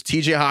 3, which is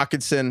TJ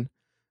Hawkinson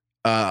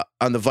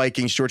on the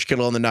Vikings, George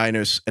Kittle on the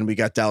Niners, and we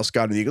got Dallas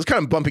Goedert on the Eagles.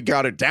 Kind of bumping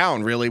it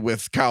down really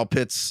with Kyle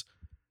Pitts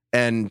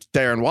and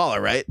Darren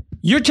Waller, right?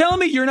 You're telling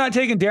me you're not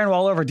taking Darren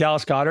Waller over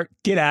Dallas Goedert?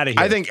 Get out of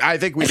here. I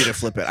think we need to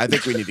flip it. I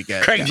think we need to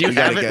get Craig, do you we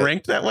gotta have it get-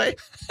 ranked that way?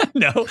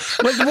 no.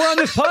 We're on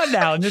this pod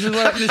now, and this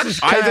is.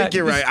 I think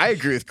you're right. I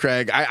agree with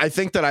Craig. I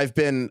think that I've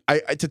been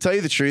to tell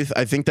you the truth,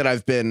 I think that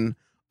I've been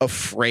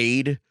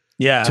afraid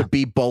Yeah. to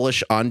be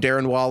bullish on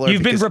Darren Waller.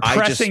 You've been because I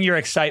repressing your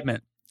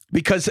excitement.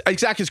 Because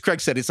exactly as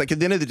Craig said, it's like at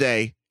the end of the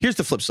day, here's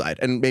the flip side,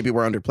 and maybe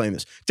we're underplaying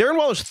this. Darren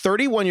Waller's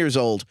 31 years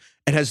old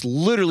and has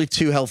literally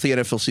 2 healthy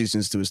NFL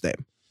seasons to his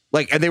name.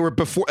 And they were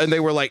before, and they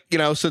were like,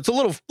 so it's a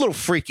little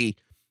freaky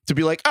to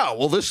be like, oh,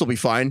 well, this will be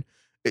fine.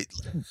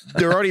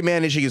 They're already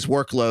managing his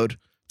workload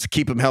to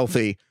keep him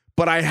healthy.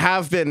 But I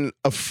have been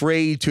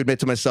afraid to admit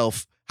to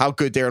myself how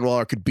good Darren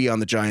Waller could be on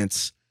the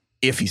Giants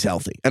if he's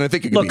healthy. And I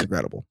think it could be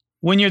incredible.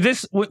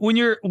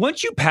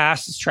 once you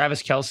pass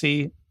Travis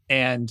Kelce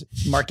and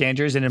Mark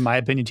Andrews, and in my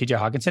opinion, TJ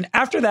Hawkinson,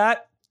 after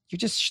that, you're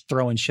just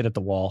throwing shit at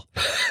the wall.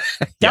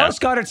 Dallas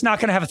Goedert's not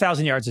going to have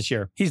 1,000 yards this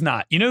year. He's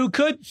not. You know who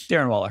could?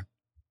 Darren Waller.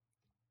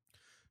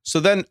 So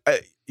then,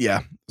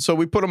 so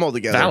we put them all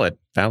together.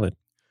 Valid.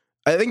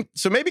 I think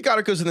so. Maybe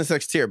Goddard goes in this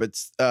next tier, but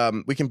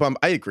we can bump.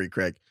 I agree,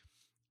 Craig.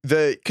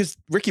 Because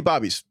Ricky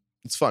Bobby's,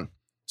 it's fun.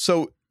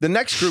 So the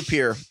next group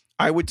here,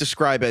 I would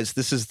describe as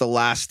this is the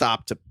last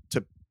stop to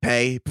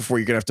pay before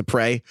you're gonna have to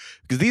pray,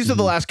 because these are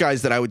the last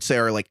guys that I would say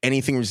are like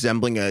anything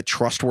resembling a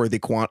trustworthy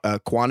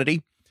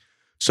quantity.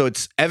 So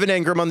it's Evan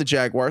Engram on the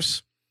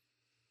Jaguars,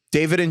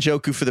 David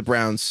Njoku for the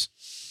Browns,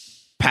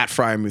 Pat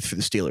Freiermuth for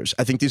the Steelers.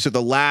 I think these are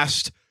the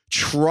last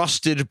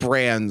trusted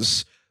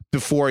brands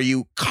before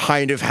you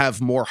kind of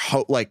have more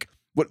hope. Like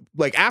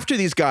after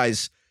these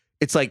guys,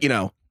 it's like,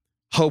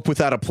 hope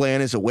without a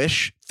plan is a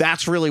wish.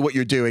 That's really what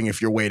you're doing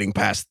if you're waiting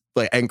past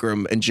like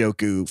Engram,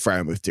 Njoku,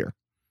 Freiermuth tier.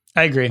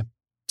 I agree.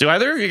 Do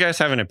either of you guys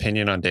have an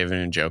opinion on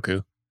David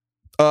Njoku?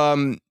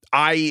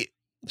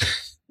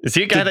 Is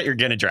he a guy that you're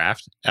going to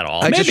draft at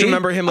all? I just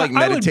remember him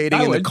meditating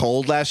I in would. the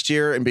cold last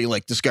year and being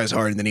like, this guy's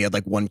hard. And then he had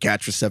like one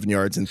catch for 7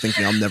 yards and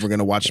thinking I'm never going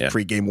to watch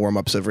pregame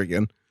warmups ever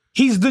again.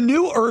 He's the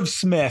new Irv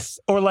Smith,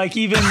 or like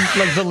even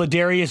like the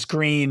Ladarius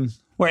Green,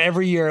 where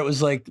every year it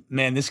was like,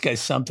 man, this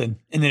guy's something.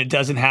 And then it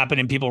doesn't happen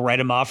and people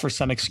write him off for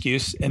some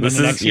excuse. And then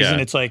the next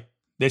season it's like,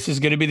 this is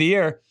going to be the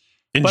year.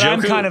 Njoku, but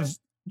I'm kind of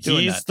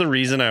doing he's that. the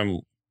reason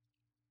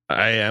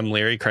I am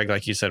leery. Craig,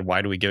 like you said,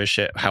 why do we give a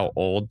shit how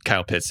old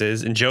Kyle Pitts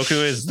is?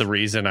 Njoku is the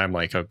reason I'm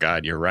like, oh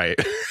God, you're right.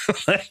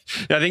 I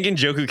think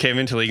Njoku came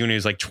into the league when he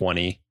was like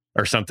 20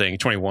 or something,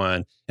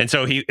 21. And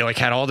so he like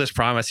had all this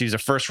promise. He was a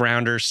first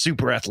rounder,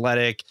 super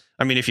athletic.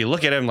 I mean, if you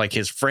look at him, like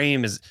his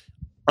frame is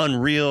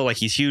unreal. Like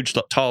he's huge,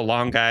 tall,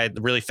 long guy,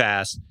 really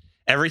fast.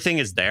 Everything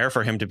is there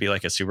for him to be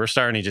like a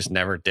superstar, and he just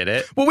never did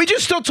it. Well, we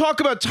just still talk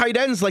about tight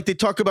ends like they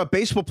talk about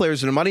baseball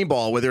players in a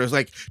Moneyball, where there's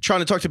like trying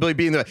to talk to Billy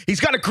being he's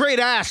got a great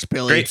ass,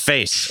 Billy. Great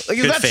face. Like,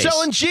 Good that's face.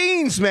 selling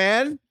jeans,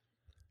 man.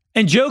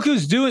 And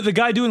Njoku's the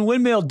guy doing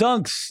windmill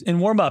dunks in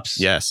warmups.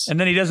 Yes. And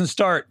then he doesn't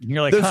start. And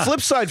you're like, The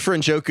flip side for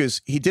Njoku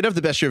is he did have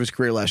the best year of his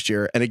career last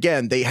year. And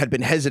again, they had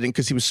been hesitant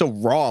because he was so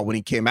raw when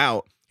he came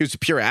out. He was a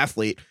pure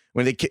athlete.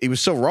 He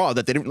was so raw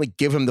that they didn't really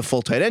give him the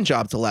full tight end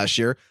job till last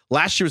year.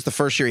 Last year was the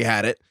first year he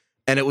had it.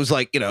 And it was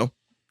like,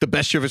 the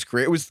best year of his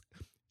career. It was,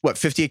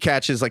 58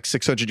 catches, like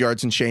 600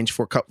 yards and change,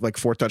 4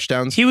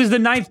 touchdowns. he was the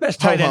 9th best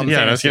tight end.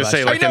 Yeah, I was going to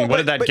say, like, I know, what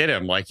did that but- get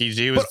him? Like,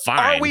 he was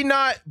fine.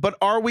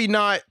 Are we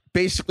not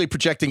basically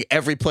projecting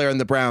every player in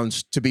the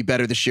Browns to be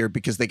better this year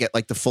because they get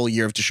like the full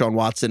year of Deshaun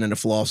Watson and a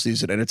full off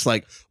season? And it's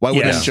like, why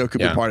wouldn't Njoku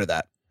be part of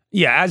that?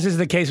 Yeah, as is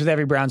the case with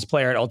every Browns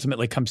player, it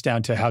ultimately comes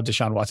down to how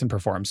Deshaun Watson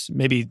performs,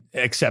 maybe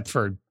except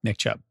for Nick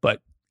Chubb.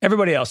 But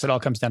everybody else, it all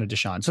comes down to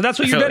Deshaun. So that's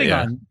what you're betting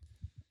on.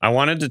 I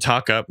wanted to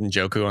talk up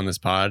Njoku on this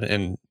pod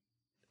and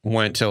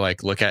went to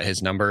like look at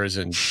his numbers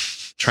and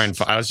try and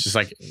I was just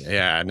like,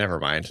 yeah, never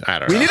mind. I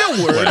don't know. We need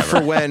a word Whatever.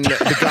 for when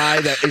the guy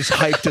that is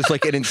hyped as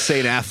like an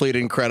insane athlete,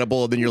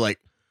 incredible, and then you're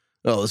like,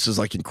 oh, this is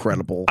like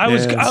incredible. I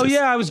was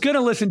going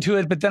to listen to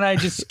it, but then I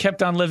just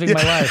kept on living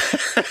my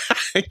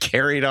life. I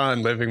carried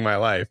on living my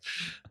life.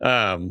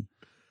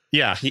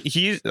 Yeah,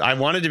 I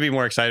wanted to be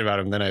more excited about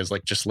him. Then I was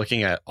like, just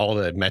looking at all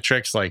the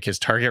metrics, like his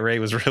target rate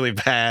was really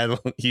bad.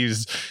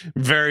 He's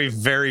very,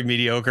 very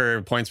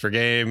mediocre points per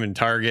game and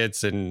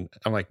targets. And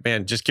I'm like,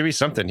 man, just give me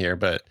something here.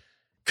 But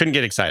couldn't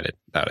get excited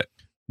about it.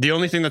 The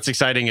only thing that's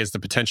exciting is the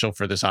potential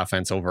for this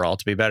offense overall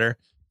to be better.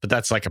 But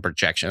that's like a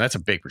projection. That's a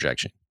big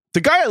projection. The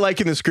guy I like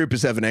in this group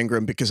is Evan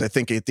Engram because I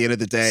think at the end of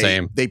the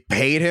day, they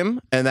paid him,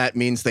 and that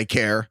means they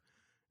care.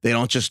 They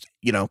don't just,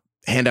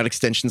 hand out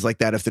extensions like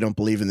that if they don't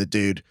believe in the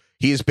dude.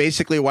 He is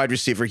basically a wide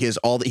receiver. He has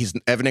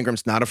Evan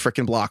Ingram's not a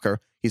freaking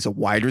blocker. He's a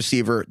wide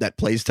receiver that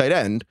plays tight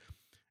end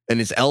and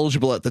is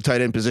eligible at the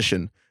tight end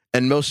position.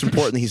 And most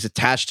importantly, he's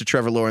attached to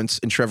Trevor Lawrence,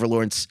 and Trevor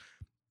Lawrence,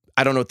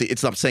 I don't know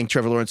it's not saying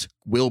Trevor Lawrence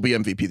will be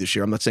MVP this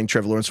year. I'm not saying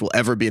Trevor Lawrence will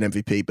ever be an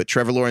MVP, but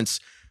Trevor Lawrence,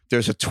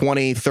 there's a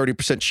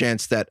 20-30%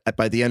 chance that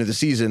by the end of the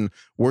season,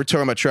 we're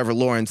talking about Trevor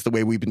Lawrence the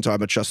way we've been talking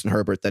about Justin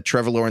Herbert, that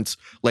Trevor Lawrence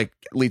like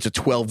leads a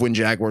 12-win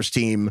Jaguars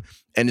team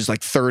and is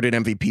like third in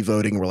MVP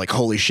voting. We're like,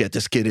 holy shit,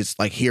 this kid is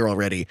like here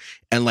already.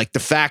 And like the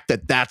fact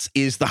that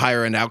is the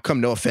higher end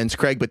outcome, no offense,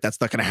 Craig, but that's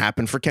not going to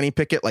happen for Kenny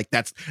Pickett. Like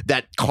that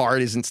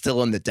card isn't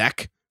still in the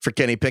deck for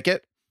Kenny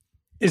Pickett.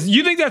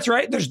 You think that's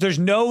right? There's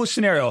no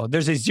scenario.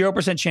 There's a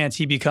 0% chance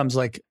he becomes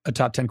like a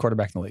top 10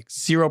 quarterback in the league.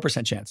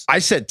 0% chance. I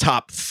said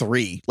top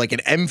 3, like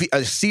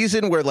a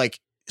season where like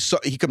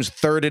he comes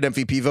third in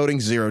MVP voting,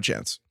 0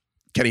 chance.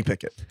 Kenny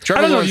Pickett.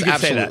 Trevor Lawrence,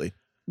 absolutely.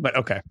 But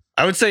okay.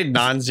 I would say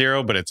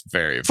non-zero, but it's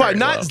very, very fine.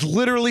 low. Not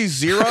literally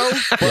 0,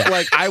 but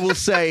like I will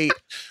say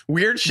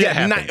weird shit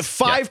happens.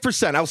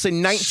 5%. I will say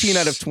 19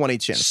 out of 20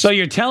 chance. So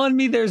you're telling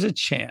me there's a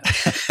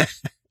chance.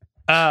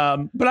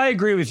 But I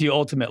agree with you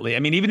ultimately. I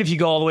mean, even if you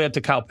go all the way up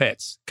to Kyle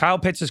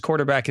Pitts'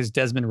 quarterback is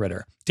Desmond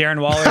Ridder.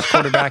 Darren Waller's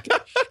quarterback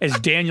is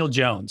Daniel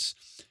Jones.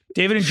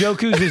 David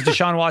Njoku's is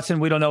Deshaun Watson.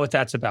 We don't know what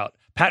that's about.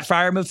 Pat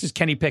Freiermuth is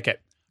Kenny Pickett.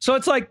 So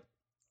it's like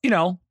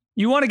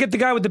you want to get the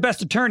guy with the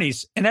best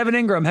attorneys, and Evan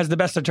Ingram has the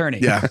best attorney.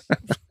 Yeah.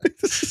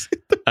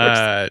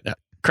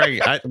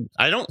 Craig,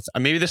 I don't.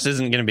 Maybe this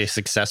isn't going to be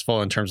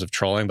successful in terms of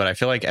trolling, but I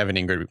feel like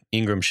Evan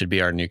Ingram should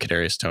be our new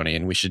Kadarius Toney,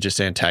 and we should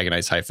just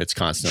antagonize Heifetz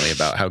constantly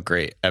about how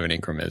great Evan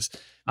Ingram is.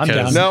 I'm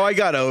down. No, I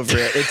got over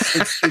it.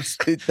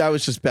 That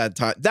was just bad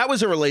time. That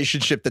was a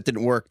relationship that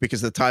didn't work because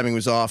the timing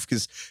was off.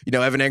 Because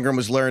Evan Ingram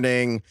was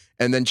learning,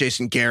 and then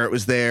Jason Garrett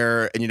was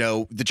there, and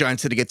the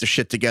Giants had to get their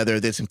shit together.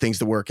 They had some things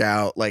to work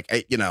out.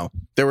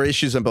 There were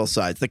issues on both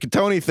sides. The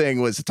Toney thing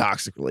was a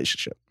toxic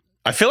relationship.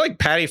 I feel like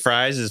Patty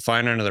Fries is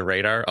flying under the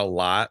radar a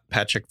lot.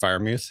 Patrick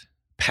Freiermuth.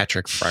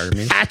 Patrick,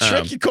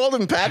 you called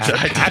him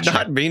Patrick. I did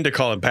not mean to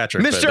call him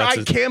Patrick. Mister,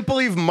 I can't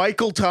believe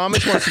Michael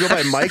Thomas wants to go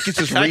by Mike. It's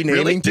just renaming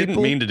really people.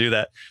 Didn't mean to do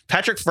that.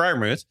 Patrick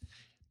Freiermuth,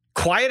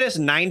 quietest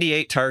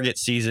 98 target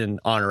season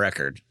on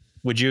record.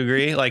 Would you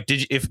agree? Like,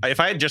 if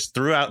I had just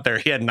threw out there,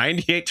 he had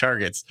 98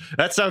 targets.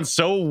 That sounds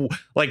so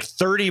like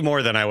 30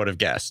 more than I would have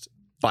guessed.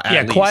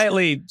 Yeah,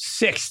 quietly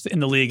 6th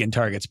in the league in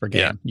targets per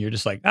game. Yeah. You're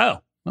just like, oh,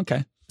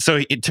 okay.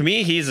 So to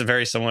me, he's a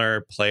very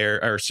similar player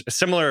or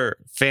similar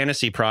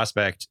fantasy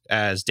prospect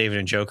as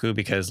David Njoku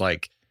because,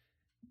 Freiermuth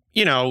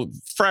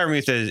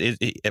is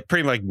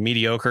pretty much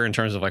mediocre in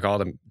terms of all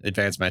the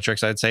advanced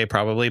metrics, I'd say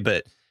probably.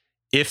 But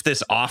if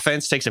this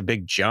offense takes a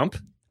big jump,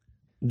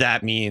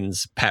 that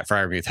means Pat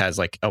Freiermuth has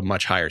a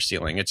much higher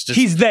ceiling. It's just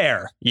he's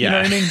there. Yeah. You know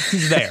what I mean?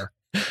 He's there,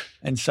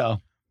 and so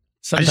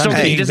I just don't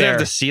think he doesn't have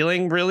the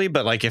ceiling really.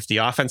 But if the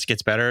offense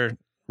gets better.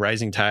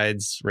 Rising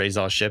tides raise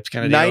all ships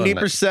kind of deal.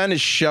 90%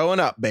 is showing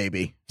up,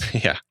 baby.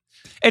 Yeah.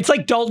 It's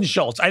like Dalton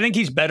Schultz. I think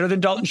he's better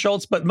than Dalton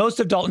Schultz, but most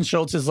of Dalton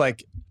Schultz's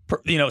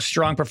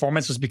strong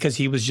performance was because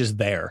he was just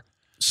there.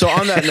 So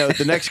on that note,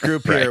 the next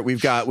group here we've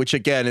got, which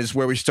again is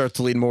where we start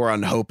to lean more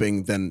on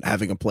hoping than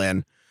having a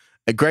plan.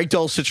 Greg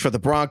Dulcich for the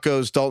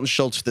Broncos, Dalton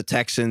Schultz for the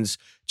Texans,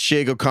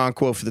 Chig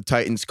Okonkwo for the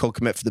Titans, Cole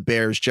Kmet for the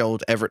Bears,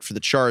 Gerald Everett for the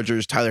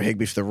Chargers, Tyler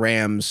Higbee for the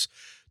Rams,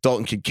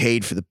 Dalton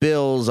Kincaid for the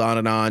Bills, on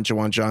and on.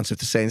 Jawan Johnson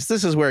for the Saints.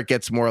 This is where it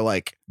gets more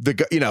like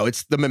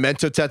it's the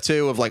memento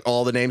tattoo of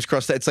all the names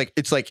crossed. It's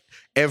like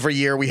every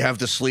year we have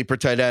the sleeper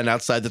tight end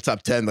outside the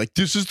top 10.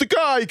 This is the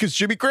guy because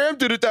Jimmy Graham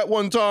did it that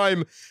one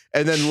time,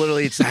 and then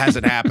literally it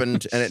hasn't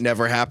happened and it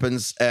never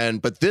happens.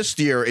 But this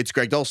year it's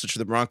Greg Dulcich for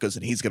the Broncos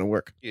and he's going to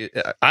work.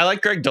 I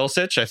like Greg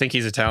Dulcich. I think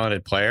he's a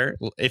talented player.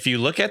 If you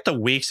look at the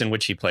weeks in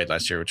which he played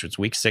last year, which was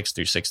week 6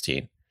 through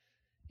 16.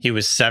 He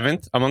was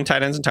 7th among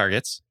tight ends and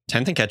targets,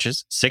 10th in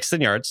catches, 6th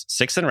in yards,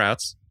 6th in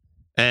routes.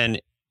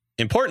 And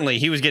importantly,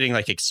 he was getting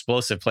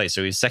explosive plays. So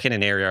he was 2nd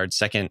in air yards,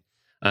 2nd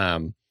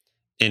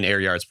in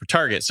air yards per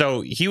target. So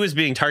he was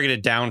being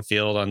targeted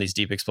downfield on these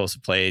deep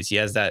explosive plays. He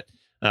has that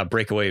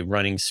breakaway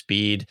running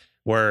speed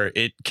where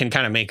it can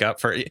kind of make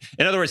up for. In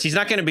other words, he's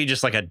not going to be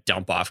just a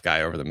dump off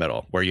guy over the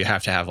middle where you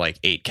have to have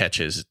 8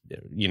 catches,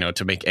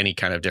 to make any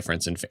kind of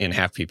difference in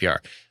half PPR.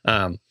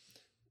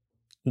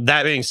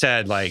 That being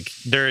said,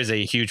 there is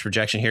a huge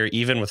projection here,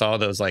 even with all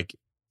those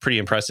pretty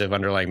impressive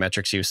underlying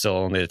metrics. He was still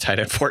only a tight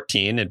end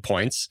 14 in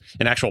points,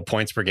 in actual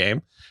points per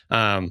game.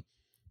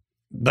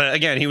 But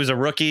again, he was a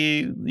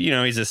rookie.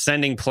 He's a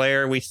ascending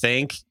player. We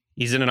think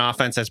he's in an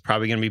offense that's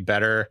probably going to be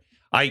better.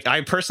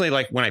 I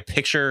personally when I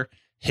picture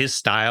his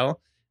style.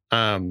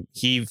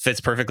 He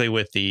fits perfectly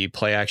with the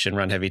play action,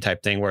 run heavy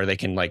type thing where they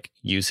can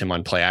use him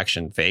on play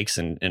action fakes,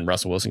 and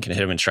Russell Wilson can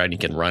hit him in stride. And he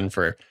can run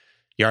for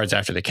yards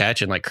after the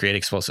catch and create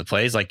explosive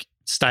plays.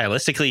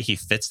 Stylistically, he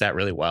fits that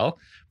really well,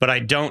 but I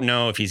don't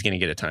know if he's going to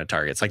get a ton of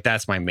targets.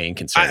 That's my main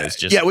concern.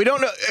 We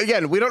don't know.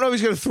 Again, we don't know if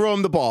he's going to throw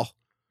him the ball.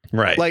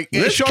 Right.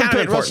 This Sean kind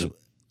of important.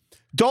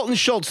 Dalton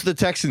Schultz, the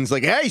Texans,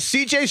 hey,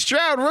 CJ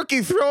Stroud,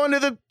 rookie, throwing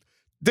to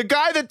the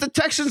guy that the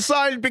Texans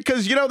signed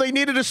because, they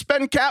needed to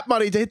spend cap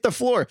money to hit the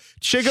floor.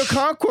 Chig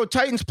Okonkwo,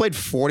 Titans played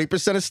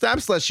 40% of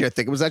snaps last year. I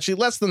think it was actually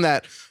less than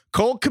that.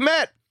 Cole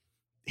Kmet,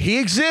 he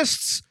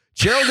exists.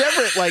 Gerald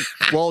Everett,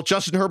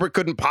 Justin Herbert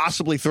couldn't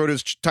possibly throw to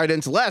his tight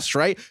ends less,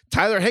 right?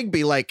 Tyler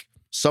Higbee,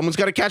 someone's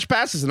got to catch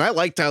passes, and I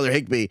like Tyler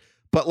Higbee.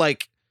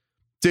 But,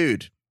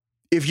 dude,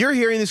 if you're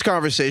hearing this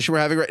conversation we're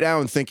having right now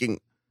and thinking,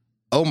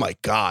 oh, my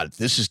God,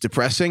 this is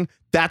depressing,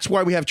 that's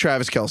why we have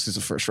Travis Kelce as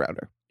a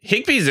first-rounder.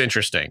 Higbee's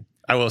interesting,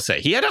 I will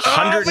say. He had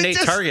 108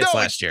 targets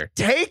last year.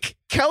 Take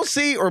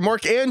Kelce or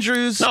Mark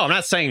Andrews. No, I'm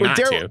not saying not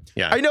to.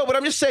 Yeah, I know, but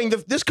I'm just saying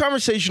this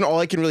conversation, all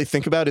I can really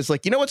think about is,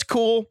 what's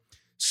cool?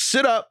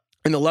 Sit up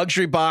in the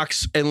luxury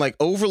box and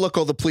overlook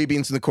all the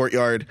plebeians in the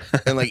courtyard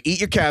and eat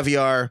your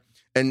caviar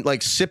and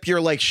sip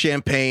your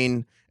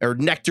champagne or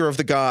nectar of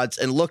the gods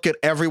and look at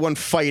everyone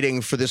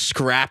fighting for this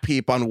scrap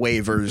heap on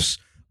waivers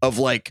of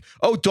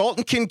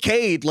Dalton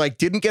Kincaid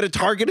didn't get a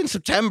target in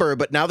September,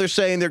 but now they're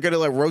saying they're going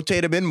to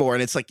rotate him in more.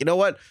 And it's you know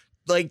what?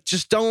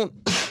 Just don't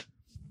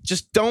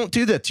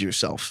do that to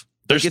yourself.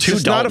 There's it's two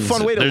just Daltons. Not a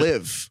fun way to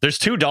live. There's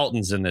 2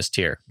 Daltons in this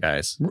tier,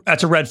 guys.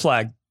 That's a red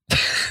flag.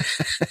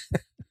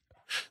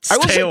 I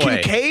will say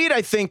Kincaid,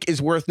 I think,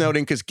 is worth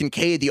noting because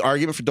Kincaid, the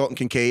argument for Dalton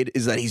Kincaid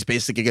is that he's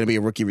basically going to be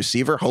a rookie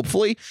receiver,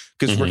 hopefully,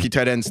 because rookie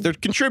tight ends, they're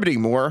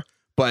contributing more,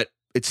 but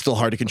it's still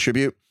hard to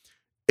contribute.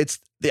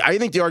 I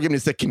think the argument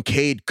is that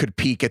Kincaid could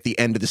peak at the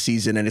end of the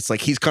season, and it's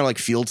like he's kind of like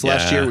Fields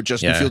last year with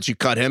Justin Fields. You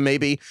cut him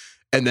maybe,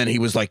 and then he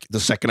was like the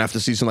second half of the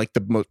season, like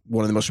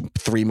one of the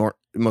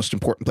most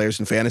important players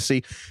in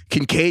fantasy.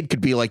 Kincaid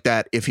could be like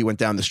that if he went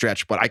down the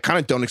stretch, but I kind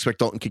of don't expect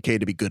Dalton Kincaid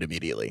to be good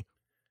immediately.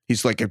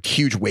 He's like a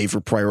huge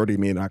waiver priority to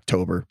me in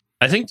October.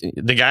 I think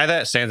the guy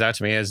that stands out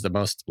to me as the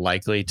most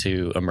likely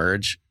to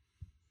emerge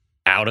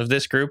out of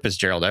this group is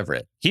Gerald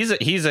Everett. He's a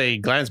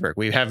Glansberg.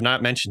 We have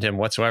not mentioned him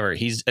whatsoever.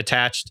 He's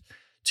attached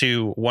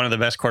to one of the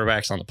best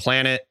quarterbacks on the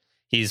planet.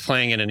 He's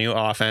playing in a new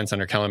offense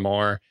under Kellen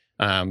Moore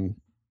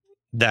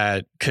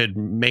that could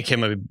make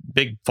him a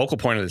big focal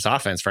point of this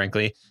offense,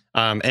 frankly.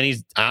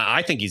 And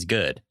I think he's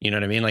good. You know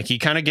what I mean? Like he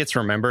kind of gets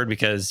remembered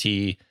because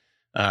he,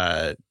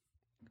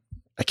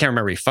 I can't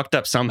remember. He fucked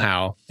up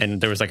somehow, and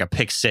there was like a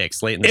pick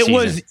six late in the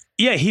season.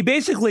 He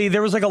basically,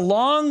 there was like a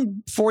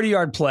long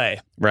 40-yard play.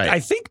 Right. I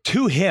think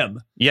to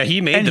him. Yeah,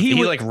 he made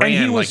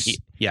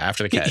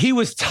after the catch. He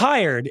was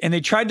tired, and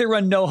they tried to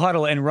run no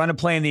huddle and run a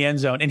play in the end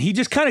zone, and he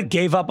just kind of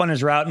gave up on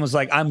his route and was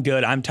like, I'm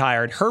good, I'm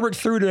tired. Herbert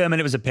threw to him, and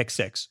it was a pick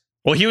six.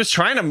 Well, he was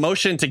trying to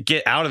motion to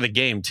get out of the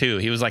game, too.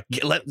 He was like,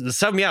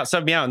 sub me out.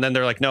 And then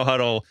they're like, no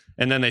huddle.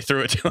 And then they threw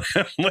it to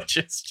him, which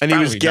is and he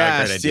was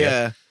gassed.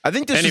 Yeah. I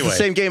think this is the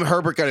same game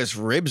Herbert got his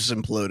ribs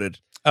imploded.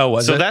 Oh,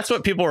 was it? So that's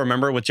what people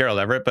remember with Gerald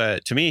Everett.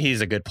 But to me, he's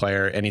a good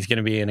player, and he's going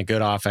to be in a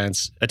good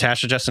offense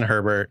attached to Justin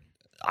Herbert.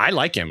 I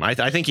like him. I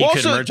think he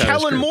could emerge out of this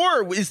Kellen group.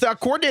 Moore is that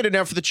coordinator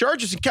now for the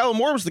Chargers, and Kellen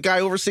Moore was the guy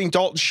overseeing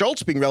Dalton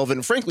Schultz being relevant.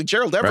 And frankly,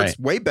 Gerald Everett's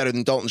way better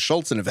than Dalton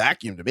Schultz in a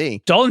vacuum to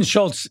me. Dalton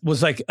Schultz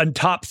was like a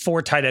top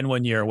 4 tight end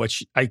one year,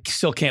 which I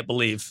still can't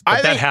believe.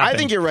 That happened. I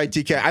think you're right,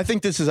 DK. I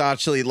think this is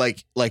actually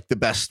like the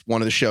best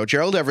one of the show.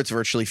 Gerald Everett's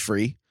virtually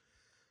free.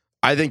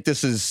 I think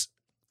this is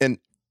an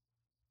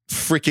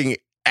freaking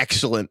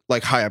excellent,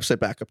 like high upside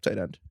backup tight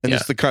end. And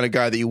it's the kind of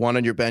guy that you want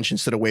on your bench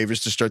instead of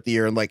waivers to start the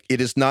year. And like, it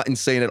is not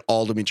insane at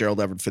all to me.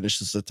 Gerald Everett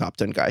finishes as a top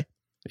 10 guy.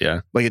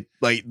 Yeah.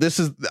 This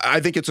is,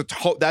 I think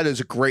that is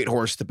a great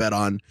horse to bet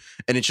on.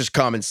 And it's just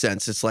common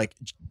sense. It's like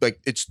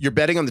you're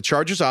betting on the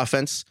Chargers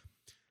offense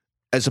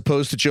as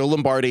opposed to Joe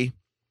Lombardi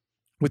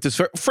with this,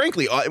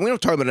 frankly, we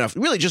don't talk about it enough,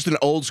 really just an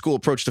old school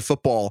approach to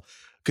football.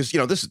 Cause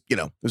this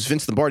it was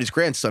Vince Lombardi's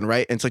grandson,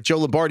 right? And it's like Joe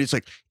Lombardi, it's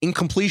like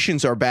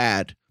incompletions are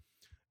bad.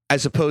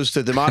 As opposed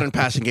to the modern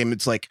passing game,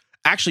 it's like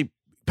actually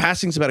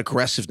passing's about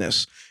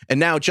aggressiveness. And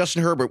now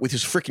Justin Herbert with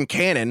his freaking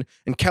cannon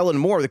and Kellen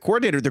Moore, the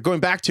coordinator, they're going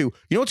back to,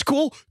 what's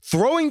cool?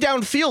 Throwing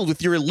downfield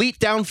with your elite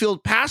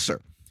downfield passer.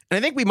 And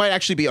I think we might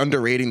actually be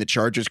underrating the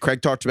Chargers.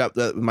 Craig talked about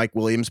Mike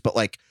Williams, but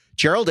like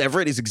Gerald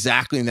Everett is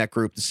exactly in that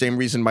group. The same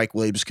reason Mike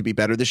Williams could be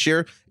better this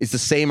year is the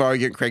same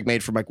argument Craig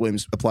made for Mike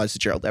Williams applies to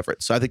Gerald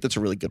Everett. So I think that's a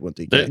really good one.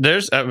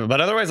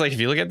 But otherwise, like if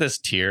you look at this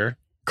tier,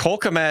 Cole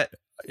Kmet,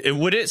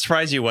 would it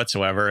surprise you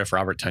whatsoever if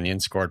Robert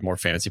Tonyan scored more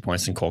fantasy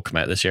points than Cole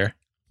Kmet this year?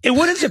 It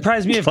wouldn't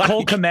surprise me if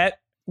Cole Kmet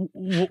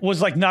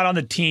was like not on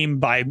the team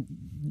by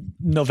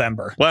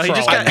November. Well, he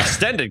just got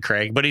extended,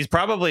 Craig, but he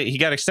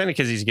got extended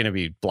because he's going to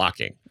be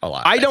blocking a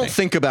lot. I don't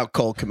think about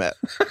Cole Kmet.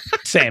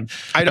 Same.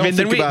 I don't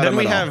think about him.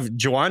 Then we have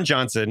Juwan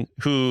Johnson,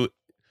 who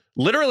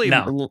literally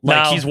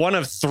he's one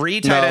of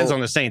 3 tight ends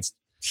on the Saints.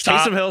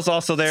 Taysom Hill's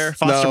also there.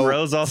 Foster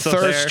Moreau's also there.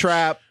 Thirst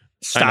trap.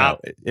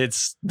 Stop.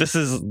 This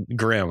is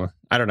grim.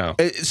 I don't know.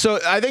 So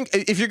I think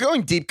if you're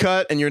going deep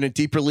cut and you're in a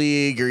deeper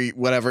league or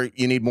whatever,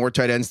 you need more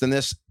tight ends than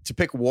this to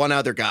pick one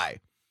other guy.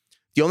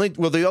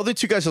 The other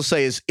 2 guys I'll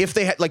say is if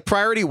they had like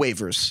priority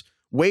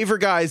waiver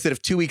guys that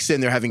if 2 weeks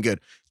in, they're having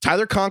good.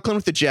 Tyler Conklin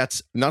with the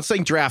Jets. I'm not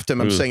saying draft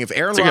him. I'm saying if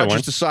Aaron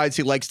Rodgers decides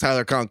he likes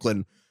Tyler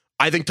Conklin,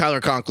 I think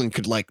Tyler Conklin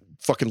could like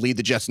fucking lead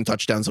the Jets in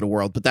touchdowns in the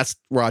world, but that's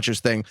Rodgers'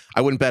 thing.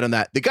 I wouldn't bet on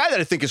that. The guy that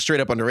I think is straight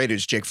up underrated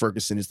is Jake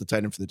Ferguson, who's the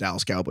tight end for the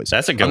Dallas Cowboys.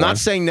 That's a good one. I'm not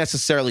saying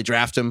necessarily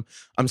draft him.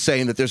 I'm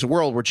saying that there's a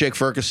world where Jake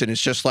Ferguson is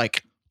just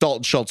like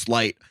Dalton Schultz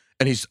light,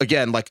 and he's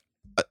again like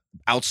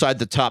outside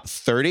the top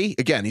 30.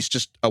 Again, he's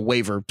just a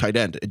waiver tight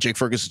end. Jake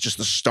Ferguson is just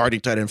the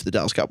starting tight end for the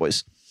Dallas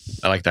Cowboys.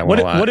 I like that one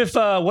a lot.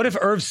 What if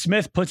Irv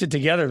Smith puts it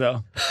together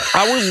though?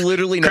 I would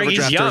literally never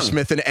draft Irv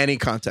Smith in any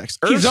context.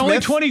 He's only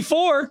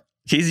 24.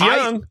 He's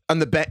young. On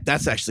the bet,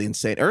 that's actually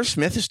insane. Irv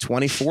Smith is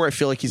 24. I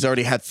feel like he's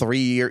already had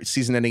 3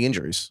 season-ending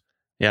injuries.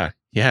 Yeah,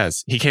 he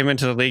has. He came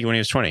into the league when he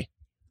was 20.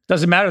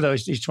 Doesn't matter though.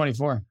 He's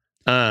 24.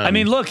 I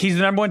mean, look, he's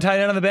the number 1 tight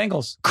end on the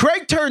Bengals.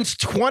 Craig turns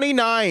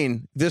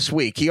 29 this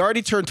week. He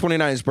already turned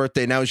 29 his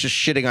birthday. Now he's just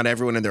shitting on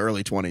everyone in their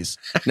early 20s.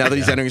 Now that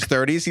he's entering his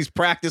 30s, he's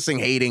practicing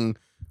hating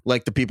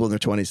like the people in their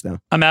 20s now.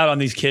 I'm out on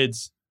these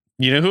kids.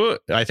 You know who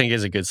I think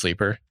is a good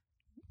sleeper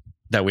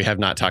that we have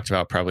not talked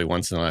about probably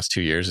once in the last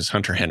 2 years is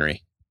Hunter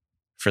Henry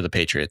for the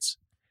Patriots.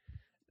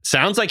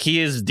 Sounds like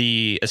he is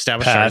the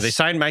established starter. They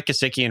signed Mike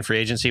Gesicki in free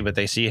agency, but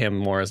they see him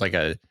more as like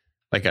a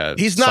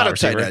he's not a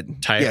tight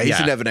end. He's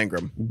an Evan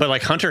Ingram. But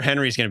like Hunter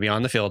Henry is going to be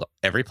on the field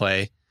every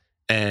play,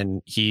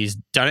 and he's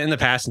done it in the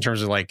past in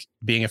terms of like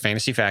being a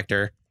fantasy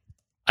factor.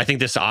 I think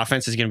this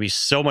offense is going to be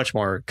so much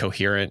more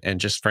coherent and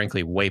just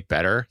frankly way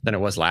better than it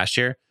was last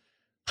year.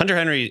 Hunter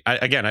Henry,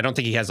 again, I don't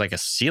think he has like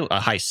a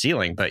high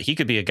ceiling, but he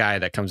could be a guy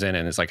that comes in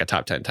and is like a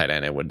top 10 tight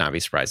end. It would not be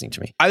surprising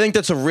to me. I think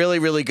that's a really,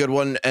 really good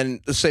one.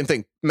 And the same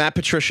thing, Matt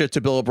Patricia to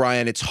Bill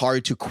O'Brien, it's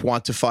hard to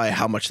quantify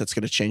how much that's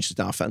going to change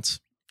the offense.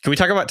 Can we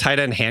talk about tight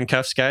end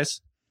handcuffs, guys?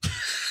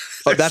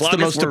 Oh, that's the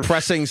most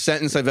depressing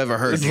sentence I've ever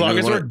heard. As long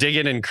as we're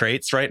digging in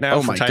crates right now.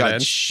 Oh my God,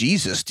 end.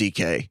 Jesus,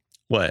 DK.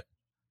 What?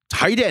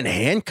 Tight end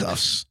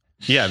handcuffs.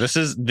 Yeah, this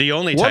is the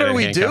only tight end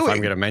handcuff I'm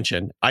going to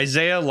mention.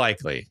 Isaiah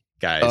Likely,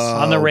 guys.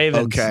 On the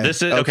Ravens. Okay.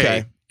 This is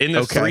okay. In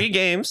the 3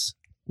 games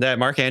that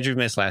Mark Andrews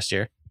missed last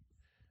year,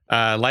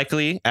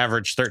 Likely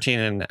averaged 13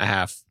 and a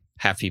half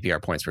PPR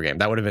points per game.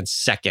 That would have been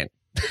second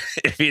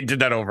if he did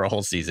that over a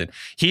whole season.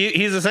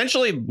 He's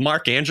essentially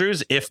Mark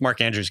Andrews if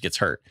Mark Andrews gets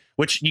hurt,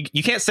 which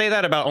you can't say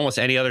that about almost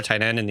any other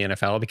tight end in the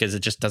NFL because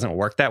it just doesn't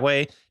work that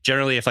way.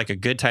 Generally, if like a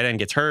good tight end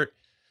gets hurt,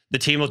 the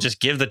team will just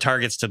give the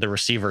targets to the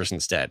receivers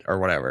instead or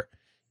whatever.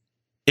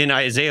 In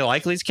Isaiah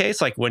Likely's case,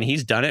 like when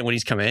he's done it, when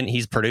he's come in,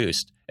 he's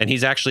produced and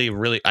he's actually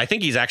I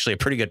think he's actually a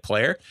pretty good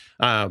player.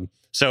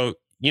 So,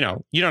 you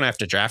don't have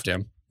to draft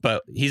him,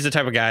 but he's the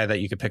type of guy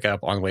that you could pick up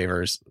on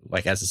waivers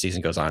like as the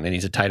season goes on, and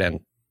he's a tight end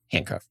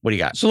handcuff. What do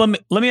you got? So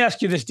let me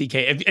ask you this,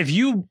 DK. If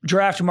you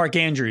draft Mark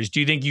Andrews, do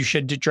you think you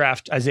should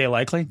draft Isaiah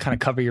Likely, kind of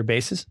cover your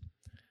bases?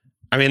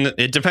 I mean,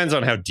 it depends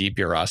on how deep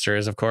your roster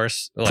is, of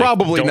course. Like,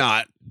 probably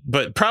not.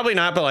 But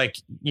like,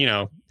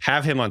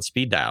 have him on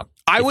speed dial.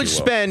 I would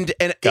spend,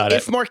 and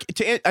if Mark,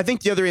 I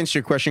think the other answer to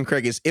your question,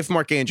 Craig, is if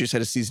Mark Andrews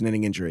had a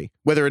season-ending injury,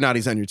 whether or not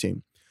he's on your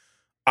team,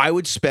 I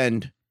would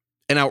spend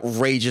an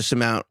outrageous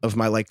amount of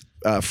my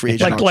free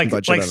agent auction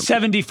budget. Like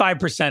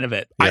 75% of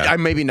it. Yeah. I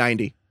maybe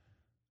 90.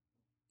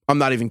 I'm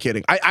not even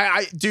kidding.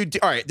 Dude,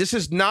 all right, this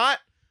is not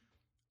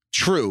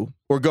true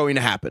or going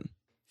to happen.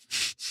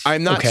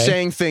 I'm not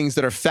saying things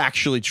that are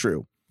factually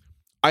true.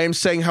 I am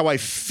saying how I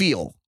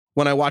feel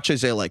when I watch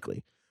Isaiah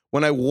Likely.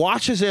 When I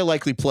watch Isaiah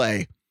Likely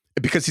play,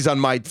 because he's on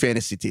my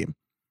fantasy team.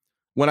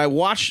 When I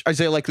watch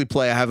Isaiah Likely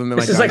play, I have him in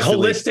my. This is like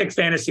holistic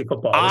fantasy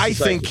football. I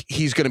think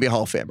he's going to be a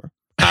Hall of Famer.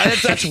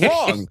 That's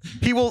wrong.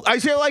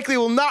 Isaiah Likely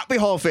will not be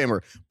Hall of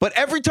Famer. But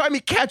every time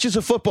he catches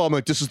a football, I'm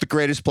like, this is the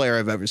greatest player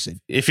I've ever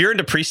seen. If you're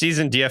into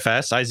preseason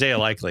DFS, Isaiah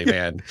Likely,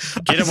 man,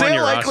 get him on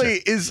your roster. Isaiah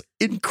Likely is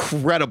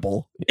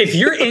incredible. If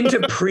you're into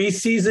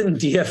preseason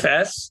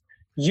DFS,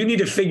 you need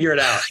to figure it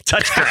out.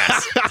 Touch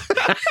grass.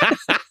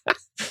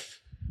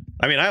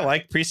 I mean, I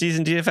like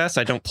preseason DFS.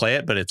 I don't play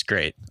it, but it's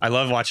great. I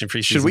love watching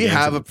preseason. Should we games.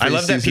 have a preseason I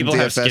love that people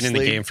have DFS skin in the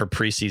league? game for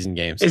preseason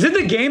games. Is it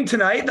the game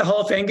tonight? The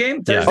Hall of Fame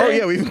game? Thursday? Oh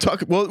yeah, we even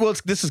talked. Well,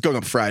 this is going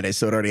up Friday,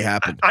 so it already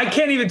happened. I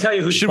can't even tell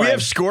you who's Should playing. we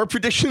have score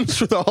predictions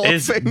for the Hall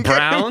of Fame?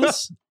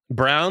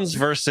 Browns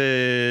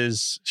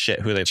versus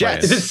who are they playing?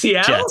 Is it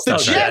Seattle? Jets. The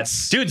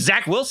Jets. Dude,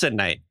 Zach Wilson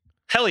night.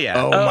 Hell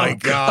yeah. Oh my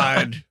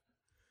God.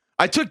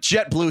 I took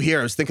JetBlue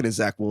here. I was thinking of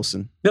Zach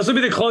Wilson. This will be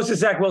the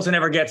closest Zach Wilson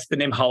ever gets to the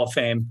name Hall of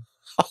Fame.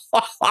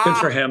 Good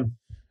for him.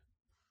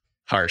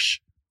 Harsh,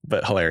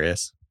 but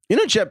hilarious. You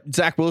know,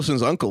 Zach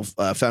Wilson's uncle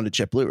founded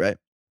JetBlue, right?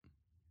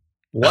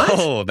 What?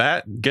 Oh,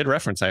 that good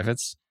reference,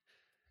 Ifits.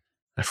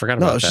 I forgot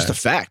about that. No, it's just a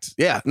fact.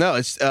 Yeah, no,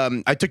 it's.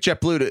 I took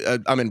JetBlue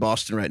to. I'm in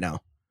Boston right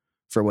now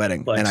for a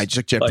wedding, and I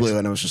took JetBlue,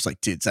 and I was just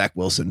like, dude, Zach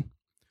Wilson.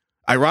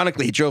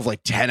 Ironically, he drove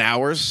like 10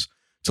 hours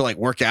to like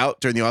work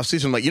out during the off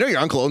season. I'm like, your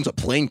uncle owns a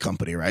plane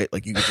company, right?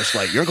 Like, you could just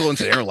your uncle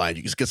owns an airline.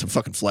 You can just get some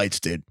fucking flights,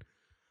 dude.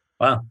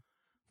 Wow.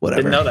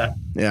 Whatever. Didn't know that.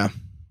 Yeah.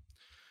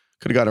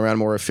 Could have gotten around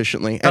more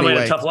efficiently. Probably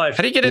anyway, had a tough life.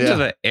 How do you get into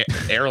the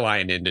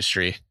airline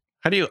industry?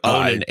 How do you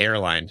own an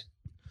airline?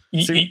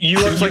 You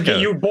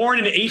were born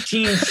in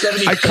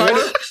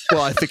 1874?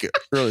 I think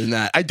earlier than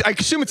that. I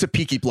assume it's a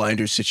Peaky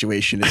Blinders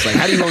situation. It's like,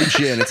 how do you own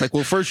gin? It's like,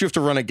 well, first you have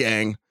to run a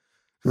gang.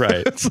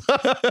 Right.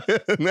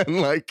 And then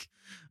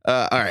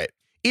all right.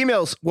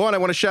 Emails. One, I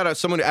want to shout out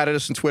someone who added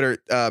us on Twitter.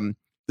 The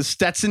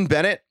Stetson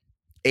Bennett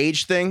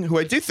age thing, who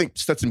I do think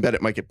Stetson Bennett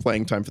might get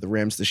playing time for the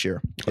Rams this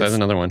year. That's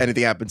another one.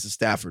 Anything happens to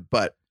Stafford.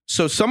 But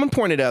so someone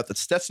pointed out that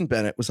Stetson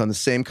Bennett was on the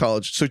same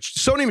college. So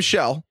Sony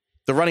Michel,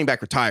 the running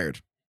back,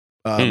 retired.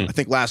 I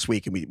think last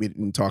week, and we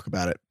didn't talk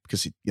about it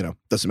because he,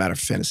 doesn't matter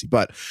for fantasy.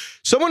 But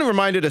someone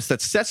reminded us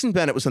that Stetson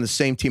Bennett was on the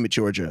same team at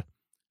Georgia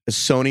as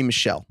Sony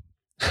Michel,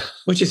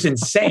 which is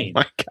insane.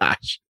 Oh my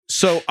gosh!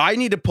 So I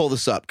need to pull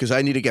this up because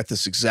I need to get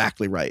this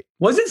exactly right.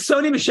 Wasn't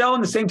Sony Michel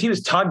on the same team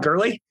as Todd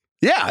Gurley?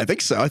 Yeah, I think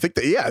so. I think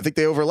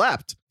they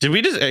overlapped. Did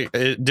we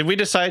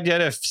decide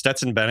yet if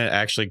Stetson Bennett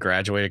actually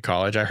graduated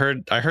college? I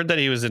heard that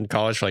he was in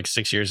college for like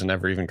 6 years and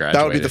never even graduated.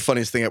 That would be the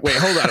funniest thing. Wait,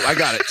 hold on. I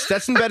got it.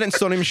 Stetson Bennett and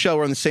Sony Michel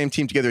were on the same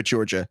team together at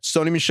Georgia.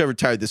 Sony Michel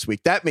retired this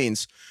week. That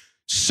means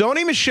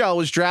Sony Michel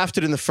was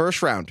drafted in the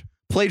first round,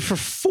 played for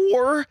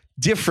 4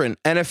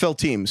 different NFL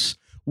teams,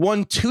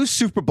 won 2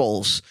 Super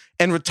Bowls,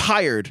 and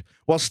retired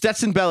while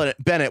Stetson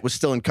Bennett was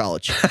still in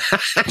college.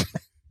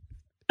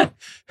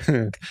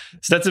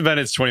 Stetson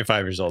Bennett's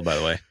 25 years old, by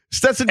the way.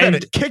 Stetson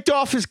Bennett kicked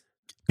off his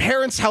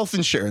parents' health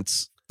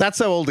insurance. That's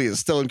how old he is,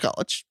 still in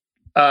college.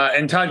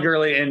 And Todd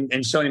Gurley and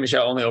Sony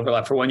Michel only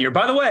overlap for 1 year.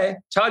 By the way,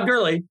 Todd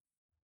Gurley,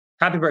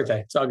 happy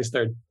birthday. It's August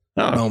 3rd.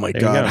 Oh my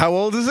God. How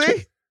old is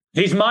he?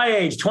 He's my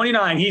age,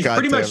 29. He's God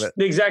pretty damn much it.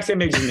 the exact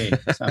same age as me.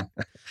 So, Happy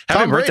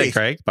Tom birthday, Brady.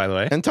 Craig, by the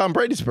way. And Tom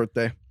Brady's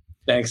birthday.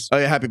 thanks. Oh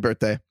yeah, happy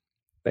birthday.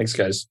 Thanks,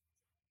 guys.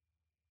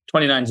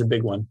 29 is a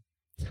big one.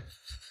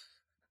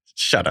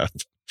 Shut up.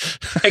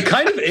 It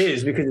kind of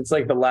is because it's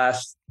like the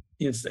last,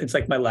 it's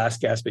like my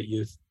last gasp at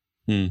youth.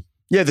 Yeah,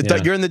 Yeah.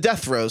 you're in the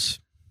death throes.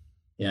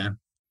 Yeah.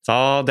 It's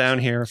all down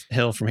here,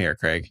 hill from here,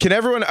 Craig. Can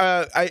everyone,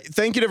 I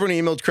thank you to everyone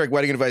who emailed Craig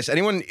wedding advice.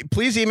 Anyone,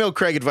 please email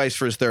Craig advice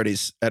for his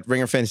 30s at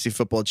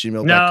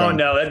ringerfantasyfootball@gmail.com.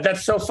 No,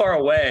 that's so far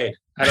away.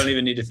 I don't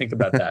even need to think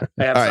about that.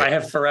 All right. I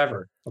have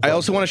forever. I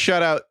also want to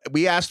shout out,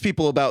 we asked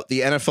people about the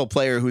NFL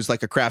player who's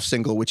like a craft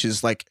single, which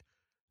is like,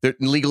 they're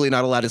legally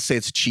not allowed to say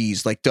it's a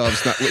cheese. Like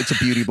Dove's not, it's a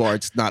beauty bar.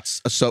 It's not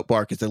a soap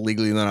bar because they're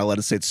legally not allowed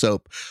to say it's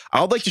soap.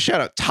 I would like to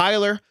shout out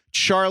Tyler,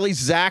 Charlie,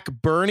 Zach,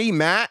 Bernie,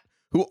 Matt,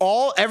 who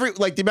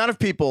the amount of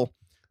people.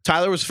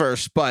 Tyler was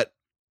first, but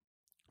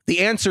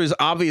the answer is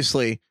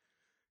obviously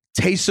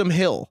Taysom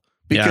Hill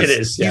because It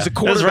is, yeah. he's a It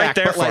was quarterback. right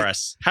there but, for like,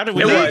 us. How did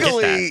we It not was. get that?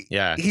 legally,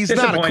 Yeah. he's not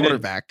a Disappointed.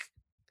 quarterback.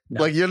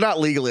 No. Like you're not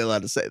legally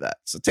allowed to say that.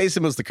 So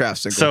Taysom was the craft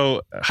single.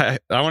 So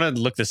I want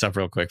to look this up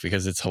real quick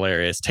because it's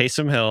hilarious.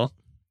 Taysom Hill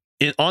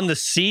on the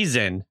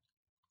season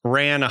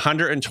ran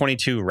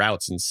 122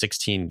 routes in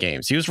 16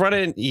 games. He was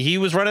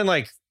running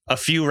like a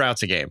few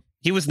routes a game.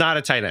 He was not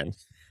a tight end.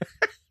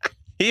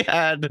 He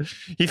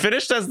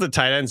finished as the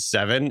tight end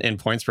 7 in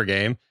points per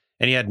game,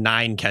 and he had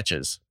 9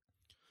 catches.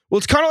 Well,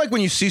 it's kind of like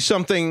when you see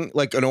something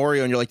like an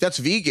Oreo and you're like, that's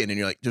vegan. And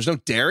you're like, there's no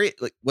dairy.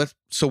 Like, what?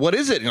 So what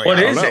is it? And you're like,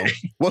 What I is don't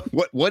know.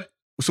 it? What?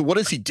 So what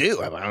does he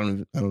do? I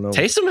don't know.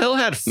 Taysom Hill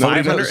had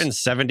Nobody knows.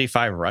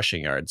 575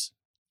 rushing yards.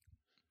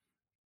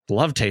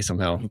 Love Taysom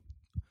Hill.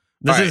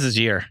 This All is his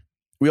year.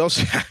 We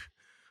also,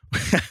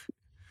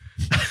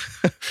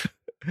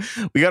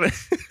 we got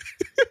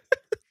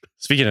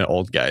Speaking of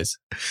old guys,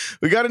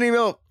 an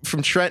email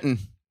from Trenton.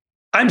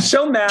 I'm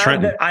so mad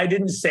Trenton. that I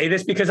didn't say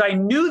this because I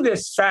knew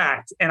this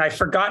fact and I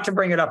forgot to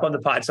bring it up on the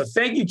pod. So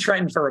thank you,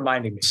 Trenton, for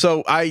reminding me.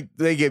 So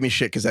they gave me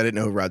shit because I didn't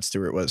know who Rod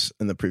Stewart was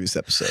in the previous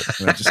episode.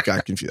 And I just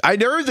got confused. I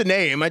heard the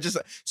name.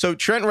 So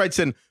Trent writes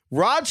in,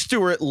 Rod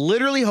Stewart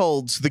literally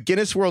holds the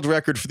Guinness World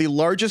Record for the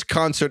largest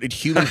concert in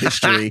human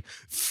history.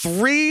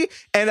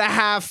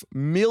 3.5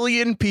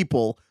 million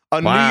people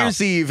on Wow. New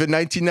Year's Eve in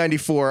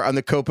 1994 on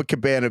the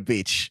Copacabana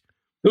beach.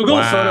 Google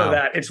a Wow. photo of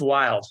that. It's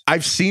wild.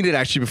 I've seen it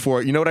actually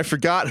before. You know what? I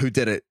forgot who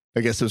did it.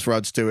 I guess it was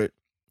Rod Stewart.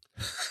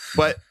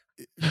 But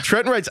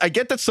Trent writes, I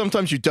get that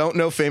sometimes you don't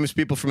know famous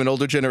people from an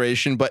older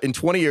generation, but in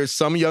 20 years,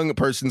 some young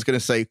person's going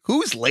to say,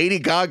 who's Lady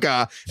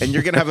Gaga? And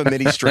you're going to have a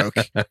mini stroke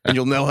and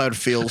you'll know how it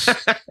feels.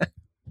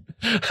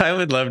 I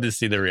would love to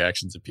see the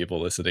reactions of people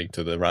listening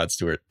to the Rod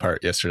Stewart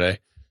part yesterday.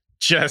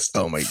 Just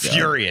Oh my God.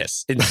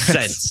 furious,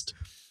 incensed.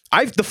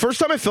 The first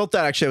time I felt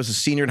that, actually, I was a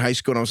senior in high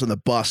school and I was on the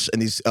bus,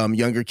 and these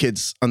younger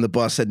kids on the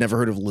bus had never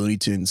heard of Looney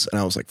Tunes. And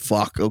I was like,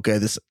 fuck, okay,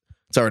 it's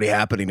already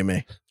happening to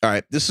me. All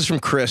right, this is from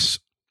Chris.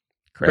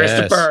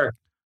 Christopher.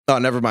 Oh,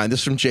 never mind.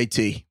 This is from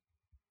JT.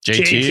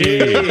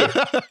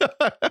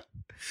 JT.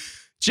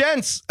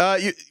 Gents,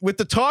 with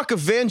the talk of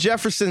Van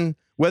Jefferson,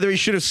 whether he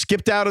should have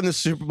skipped out on the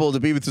Super Bowl to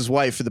be with his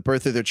wife for the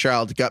birth of their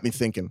child, it got me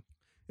thinking.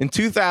 In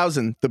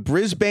 2000, the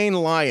Brisbane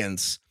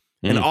Lions,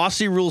 an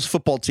Aussie rules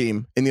football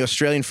team in the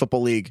Australian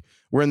Football League,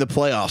 were in the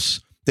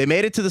playoffs. They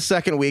made it to the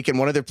second week, and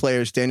one of their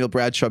players, Daniel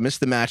Bradshaw, missed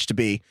the match to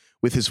be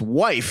with his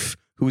wife,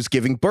 who was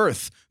giving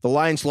birth. The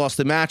Lions lost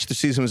the match. The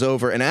season was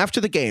over. And after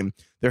the game,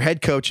 their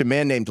head coach, a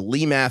man named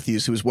Lee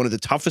Matthews, who was one of the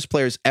toughest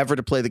players ever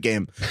to play the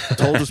game,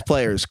 told his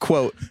players,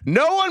 quote,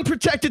 no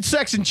unprotected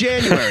sex in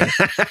January.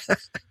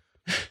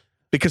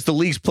 Because the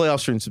league's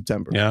playoffs are in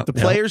September. Yeah, The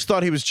players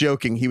thought he was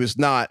joking. He was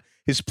not.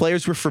 His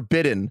players were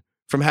forbidden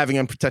from having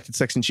unprotected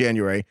sex in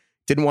January.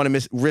 Didn't want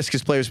to risk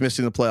his players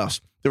missing the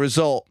playoffs. The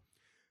result,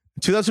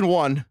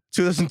 2001,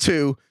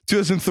 2002,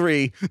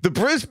 2003, the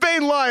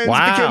Brisbane Lions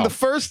became the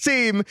first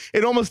team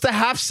in almost a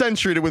half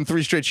century to win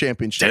 3 straight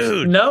championships.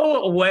 Dude,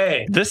 No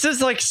way. this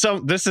is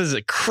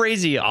a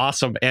crazy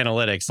awesome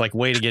analytics, like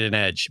way to get an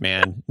edge,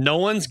 man. No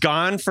one's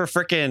gone for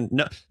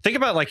think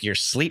about like your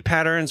sleep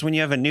patterns when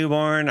you have a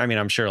newborn. I mean,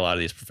 I'm sure a lot of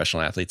these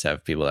professional athletes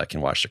have people that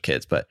can watch their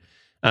kids, but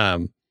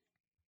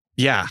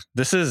yeah,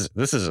 this is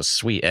a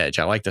sweet edge.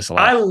 I like this a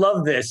lot. I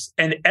love this.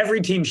 And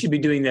every team should be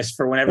doing this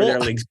for whenever their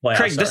league's playoffs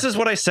Craig, this are. is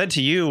what I said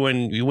to you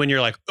when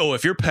you're like, oh,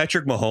 if you're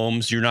Patrick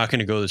Mahomes, you're not going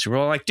to go to the Super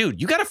Bowl. I'm like, dude,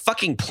 you got to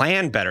fucking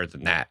plan better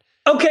than that.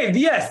 Okay,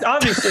 yes,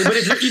 obviously. But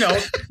if you're,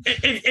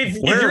 if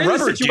you're in the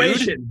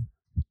situation,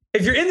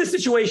 if you're in the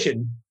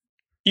situation,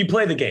 you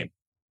play the game.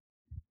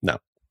 No.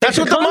 That's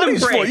If what the the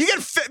money's condom for.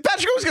 breaks- You get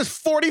Patrick Mahomes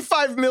gets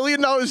 $45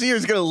 million a year.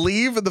 He's going to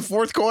leave in the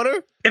fourth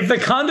quarter. If the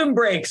condom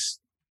breaks,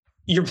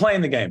 you're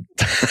playing the game.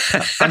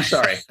 I'm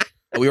sorry.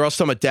 We were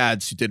also talking about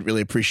dads who didn't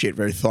really appreciate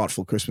very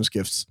thoughtful Christmas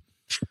gifts.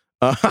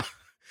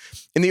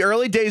 In the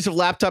early days of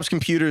laptops,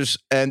 computers,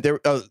 and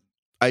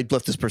I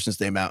left this person's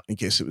name out in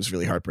case it was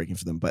really heartbreaking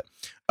for them, but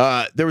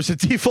there was a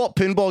default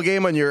pinball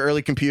game on your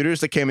early computers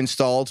that came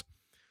installed.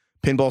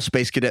 Pinball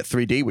Space Cadet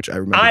 3D, which I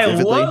remember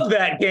vividly. love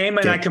that game,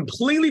 and I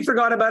completely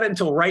forgot about it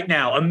until right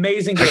now.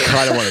 Amazing game. I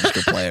kind of want to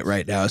just go play it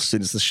right now as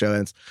soon as the show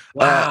ends.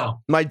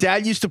 Wow. My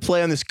dad used to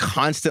play on this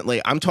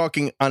constantly. I'm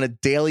talking on a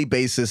daily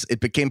basis. It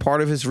became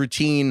part of his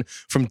routine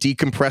from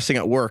decompressing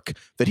at work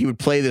that he would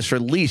play this for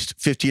at least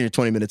 15 or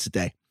 20 minutes a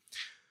day.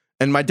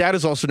 And my dad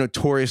is also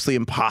notoriously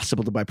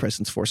impossible to buy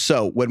presents for.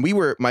 So when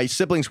my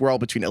siblings were all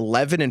between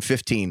 11 and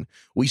 15,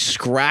 we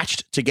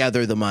scratched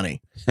together the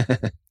money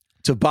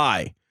to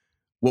buy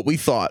what we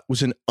thought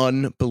was an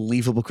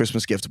unbelievable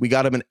Christmas gift. We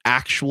got him an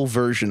actual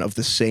version of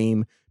the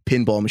same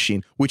pinball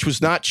machine, which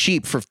was not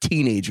cheap for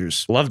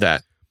teenagers. Love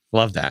that.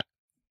 Love that.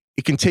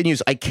 It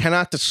continues. I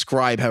cannot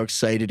describe how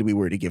excited we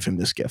were to give him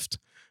this gift.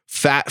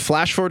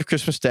 Flash forward to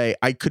Christmas Day.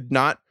 I could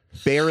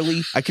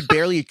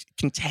barely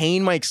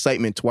contain my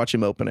excitement to watch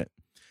him open it.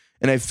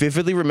 And I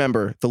vividly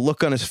remember the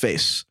look on his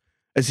face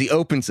as he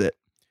opens it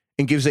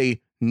and gives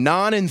a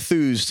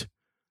non-enthused,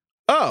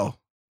 "Oh."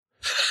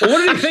 Well, what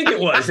did he think it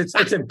was? It's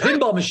a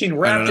pinball machine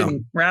wrapped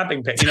in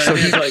wrapping paper. You know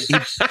what I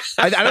mean?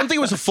 I don't think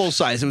it was a full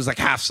size. It was like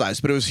half size,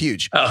 but it was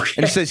huge. Okay.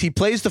 And he says he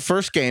plays the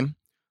first game,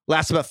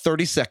 lasts about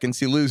 30 seconds.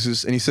 He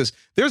loses, and he says,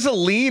 "There's a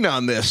lien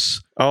on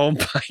this." Oh my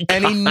God.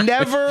 And he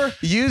never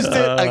used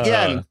it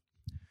again.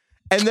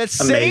 And that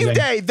same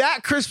day,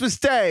 that Christmas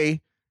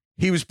Day,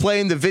 he was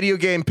playing the video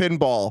game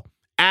pinball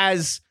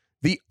as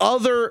the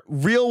other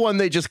real one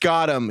they just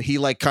got him. He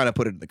kind of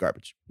put it in the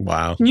garbage.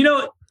 Wow. You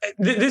know,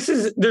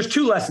 there's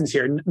two lessons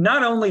here.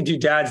 Not only do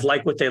dads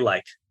like what they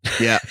like,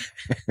 Yeah.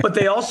 but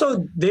they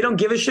don't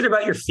give a shit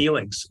about your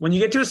feelings. When you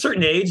get to a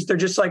certain age, they're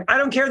just like, I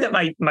don't care that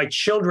my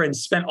children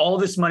spent all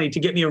this money to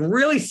get me a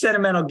really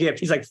sentimental gift.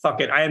 He's like, fuck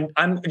it.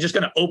 I'm just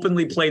going to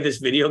openly play this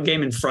video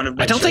game in front of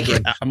my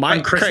children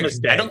on Christmas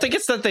Day. I don't think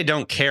it's that they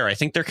don't care. I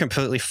think they're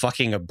completely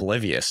fucking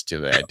oblivious to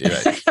the idea.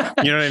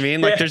 You know what I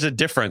mean? Like there's a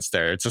difference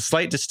there. It's a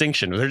slight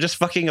distinction. They're just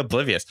fucking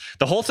oblivious.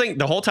 The whole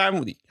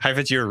time,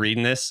 Heifetz, you were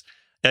reading this,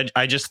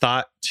 I just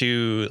thought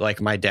to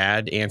my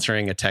dad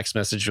answering a text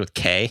message with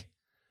K.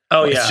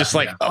 Oh, yeah. It's just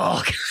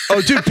oh,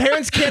 dude,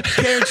 parents can't.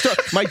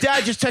 My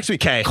dad just texted me,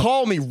 "Okay,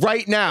 call me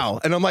right now."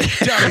 And I'm like,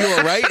 "Dad, you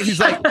all right?" He's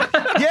like,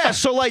 "Yeah."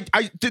 So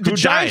the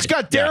Giants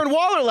got Darren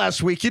Waller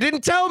last week. You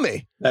didn't tell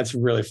me. That's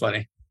really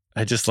funny.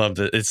 I just loved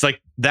it. It's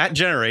like that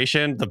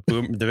generation, the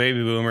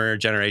baby boomer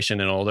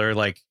generation and older,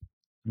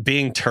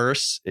 being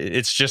terse.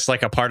 It's just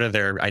a part of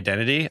their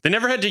identity. They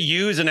never had to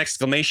use an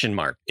exclamation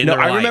mark in their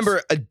life.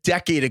 Remember a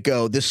decade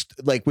ago, this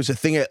was a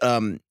thing.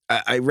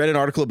 I read an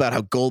article about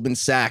how Goldman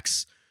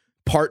Sachs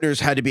partners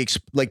had to be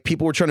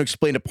people were trying to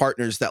explain to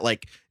partners that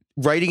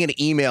writing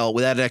an email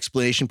without an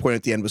explanation point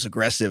at the end was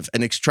aggressive,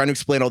 and trying to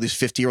explain all these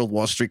 50-year-old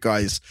Wall Street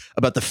guys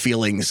about the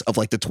feelings of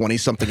the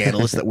 20-something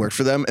analysts that worked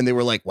for them, and they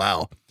were like,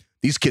 "Wow,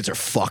 these kids are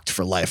fucked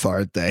for life,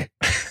 aren't they?"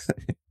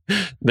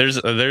 There's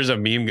a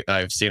meme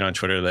I've seen on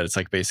Twitter that it's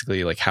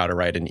basically how to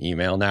write an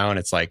email now, and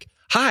it's like,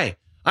 "Hi,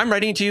 I'm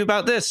writing to you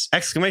about this!"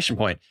 exclamation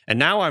point. And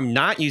now I'm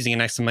not using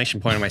an exclamation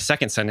point in my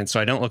second sentence, so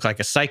I don't look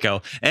like a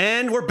psycho.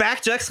 And we're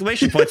back to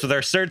exclamation points with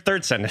our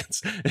third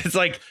sentence. It's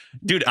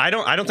dude, I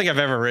don't think I've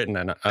ever written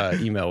an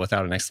email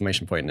without an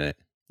exclamation point in it.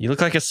 You look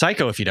like a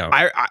psycho if you don't.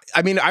 I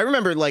mean, I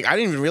remember I didn't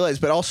even realize,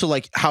 but also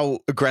how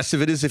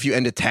aggressive it is if you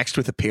end a text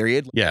with a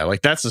period. Yeah,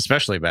 that's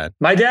especially bad.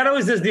 My dad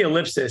always does the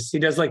ellipsis. He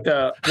does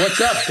the "what's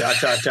up?" ...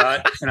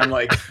 And I'm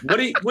like, what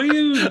are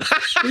you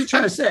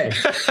trying to say?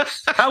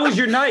 How was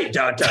your night? ...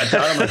 I'm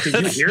like, did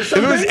you hear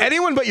something? If it was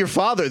anyone but your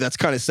father, that's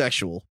kind of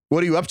sexual.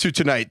 What are you up to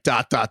tonight? ...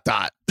 There's a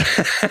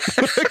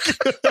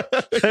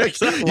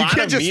lot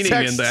of meaning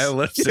in the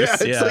ellipsis.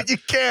 Yeah, it's you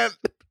can't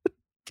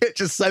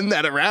just send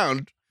that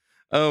around.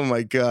 Oh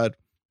my God.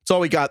 That's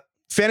all we got.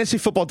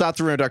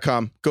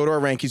 Fantasyfootball.theringer.com. Go to our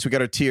rankings. We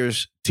got our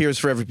tiers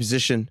for every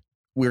position.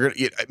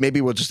 Maybe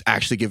we'll just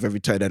actually give every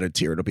tight end a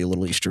tier. It'll be a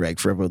little Easter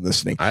egg for everyone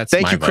listening.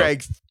 Thank you,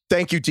 Craig.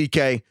 Thank you,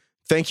 DK.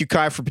 Thank you,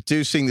 Kai, for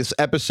producing this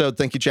episode.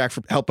 Thank you, Jack,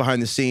 for help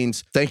behind the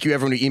scenes. Thank you,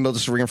 everyone who emailed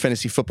us at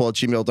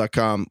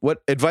ringerfantasyfootball@gmail.com.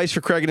 What advice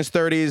for Craig in his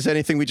 30s?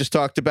 Anything we just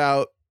talked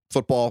about?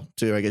 Football,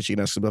 too. I guess you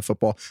can ask about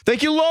football.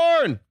 Thank you,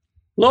 Lauren.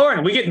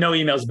 Lauren, we get no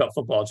emails about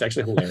football. It's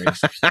actually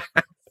hilarious.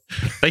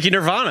 Thank you,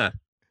 Nirvana.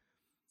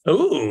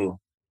 Ooh,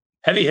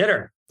 heavy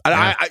hitter.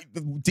 I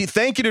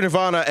thank you to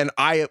Nirvana, and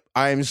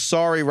I'm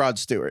sorry, Rod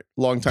Stewart,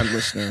 longtime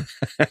listener.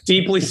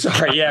 Deeply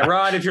sorry. Yeah,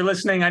 Rod, if you're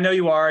listening, I know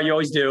you are. You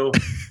always do.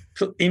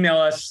 Email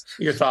us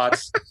your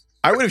thoughts.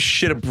 I would have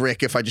shit a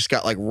brick if I just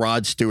got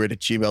Rod Stewart at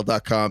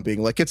gmail.com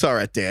being like, "It's all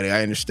right, Danny.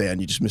 I understand.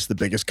 You just missed the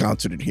biggest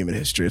concert in human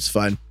history. It's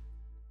fine."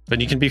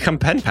 Then you can become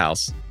pen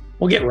pals.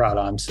 We'll get Rod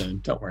on soon.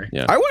 Don't worry.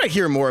 Yeah. I want to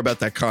hear more about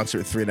that concert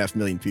with 3.5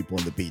 million people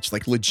on the beach,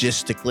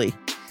 logistically.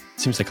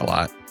 Seems like a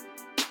lot.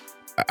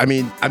 I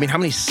mean, how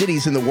many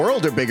cities in the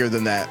world are bigger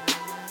than that?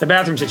 The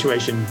bathroom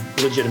situation,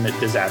 legitimate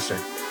disaster.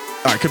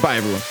 All right, goodbye,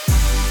 everyone.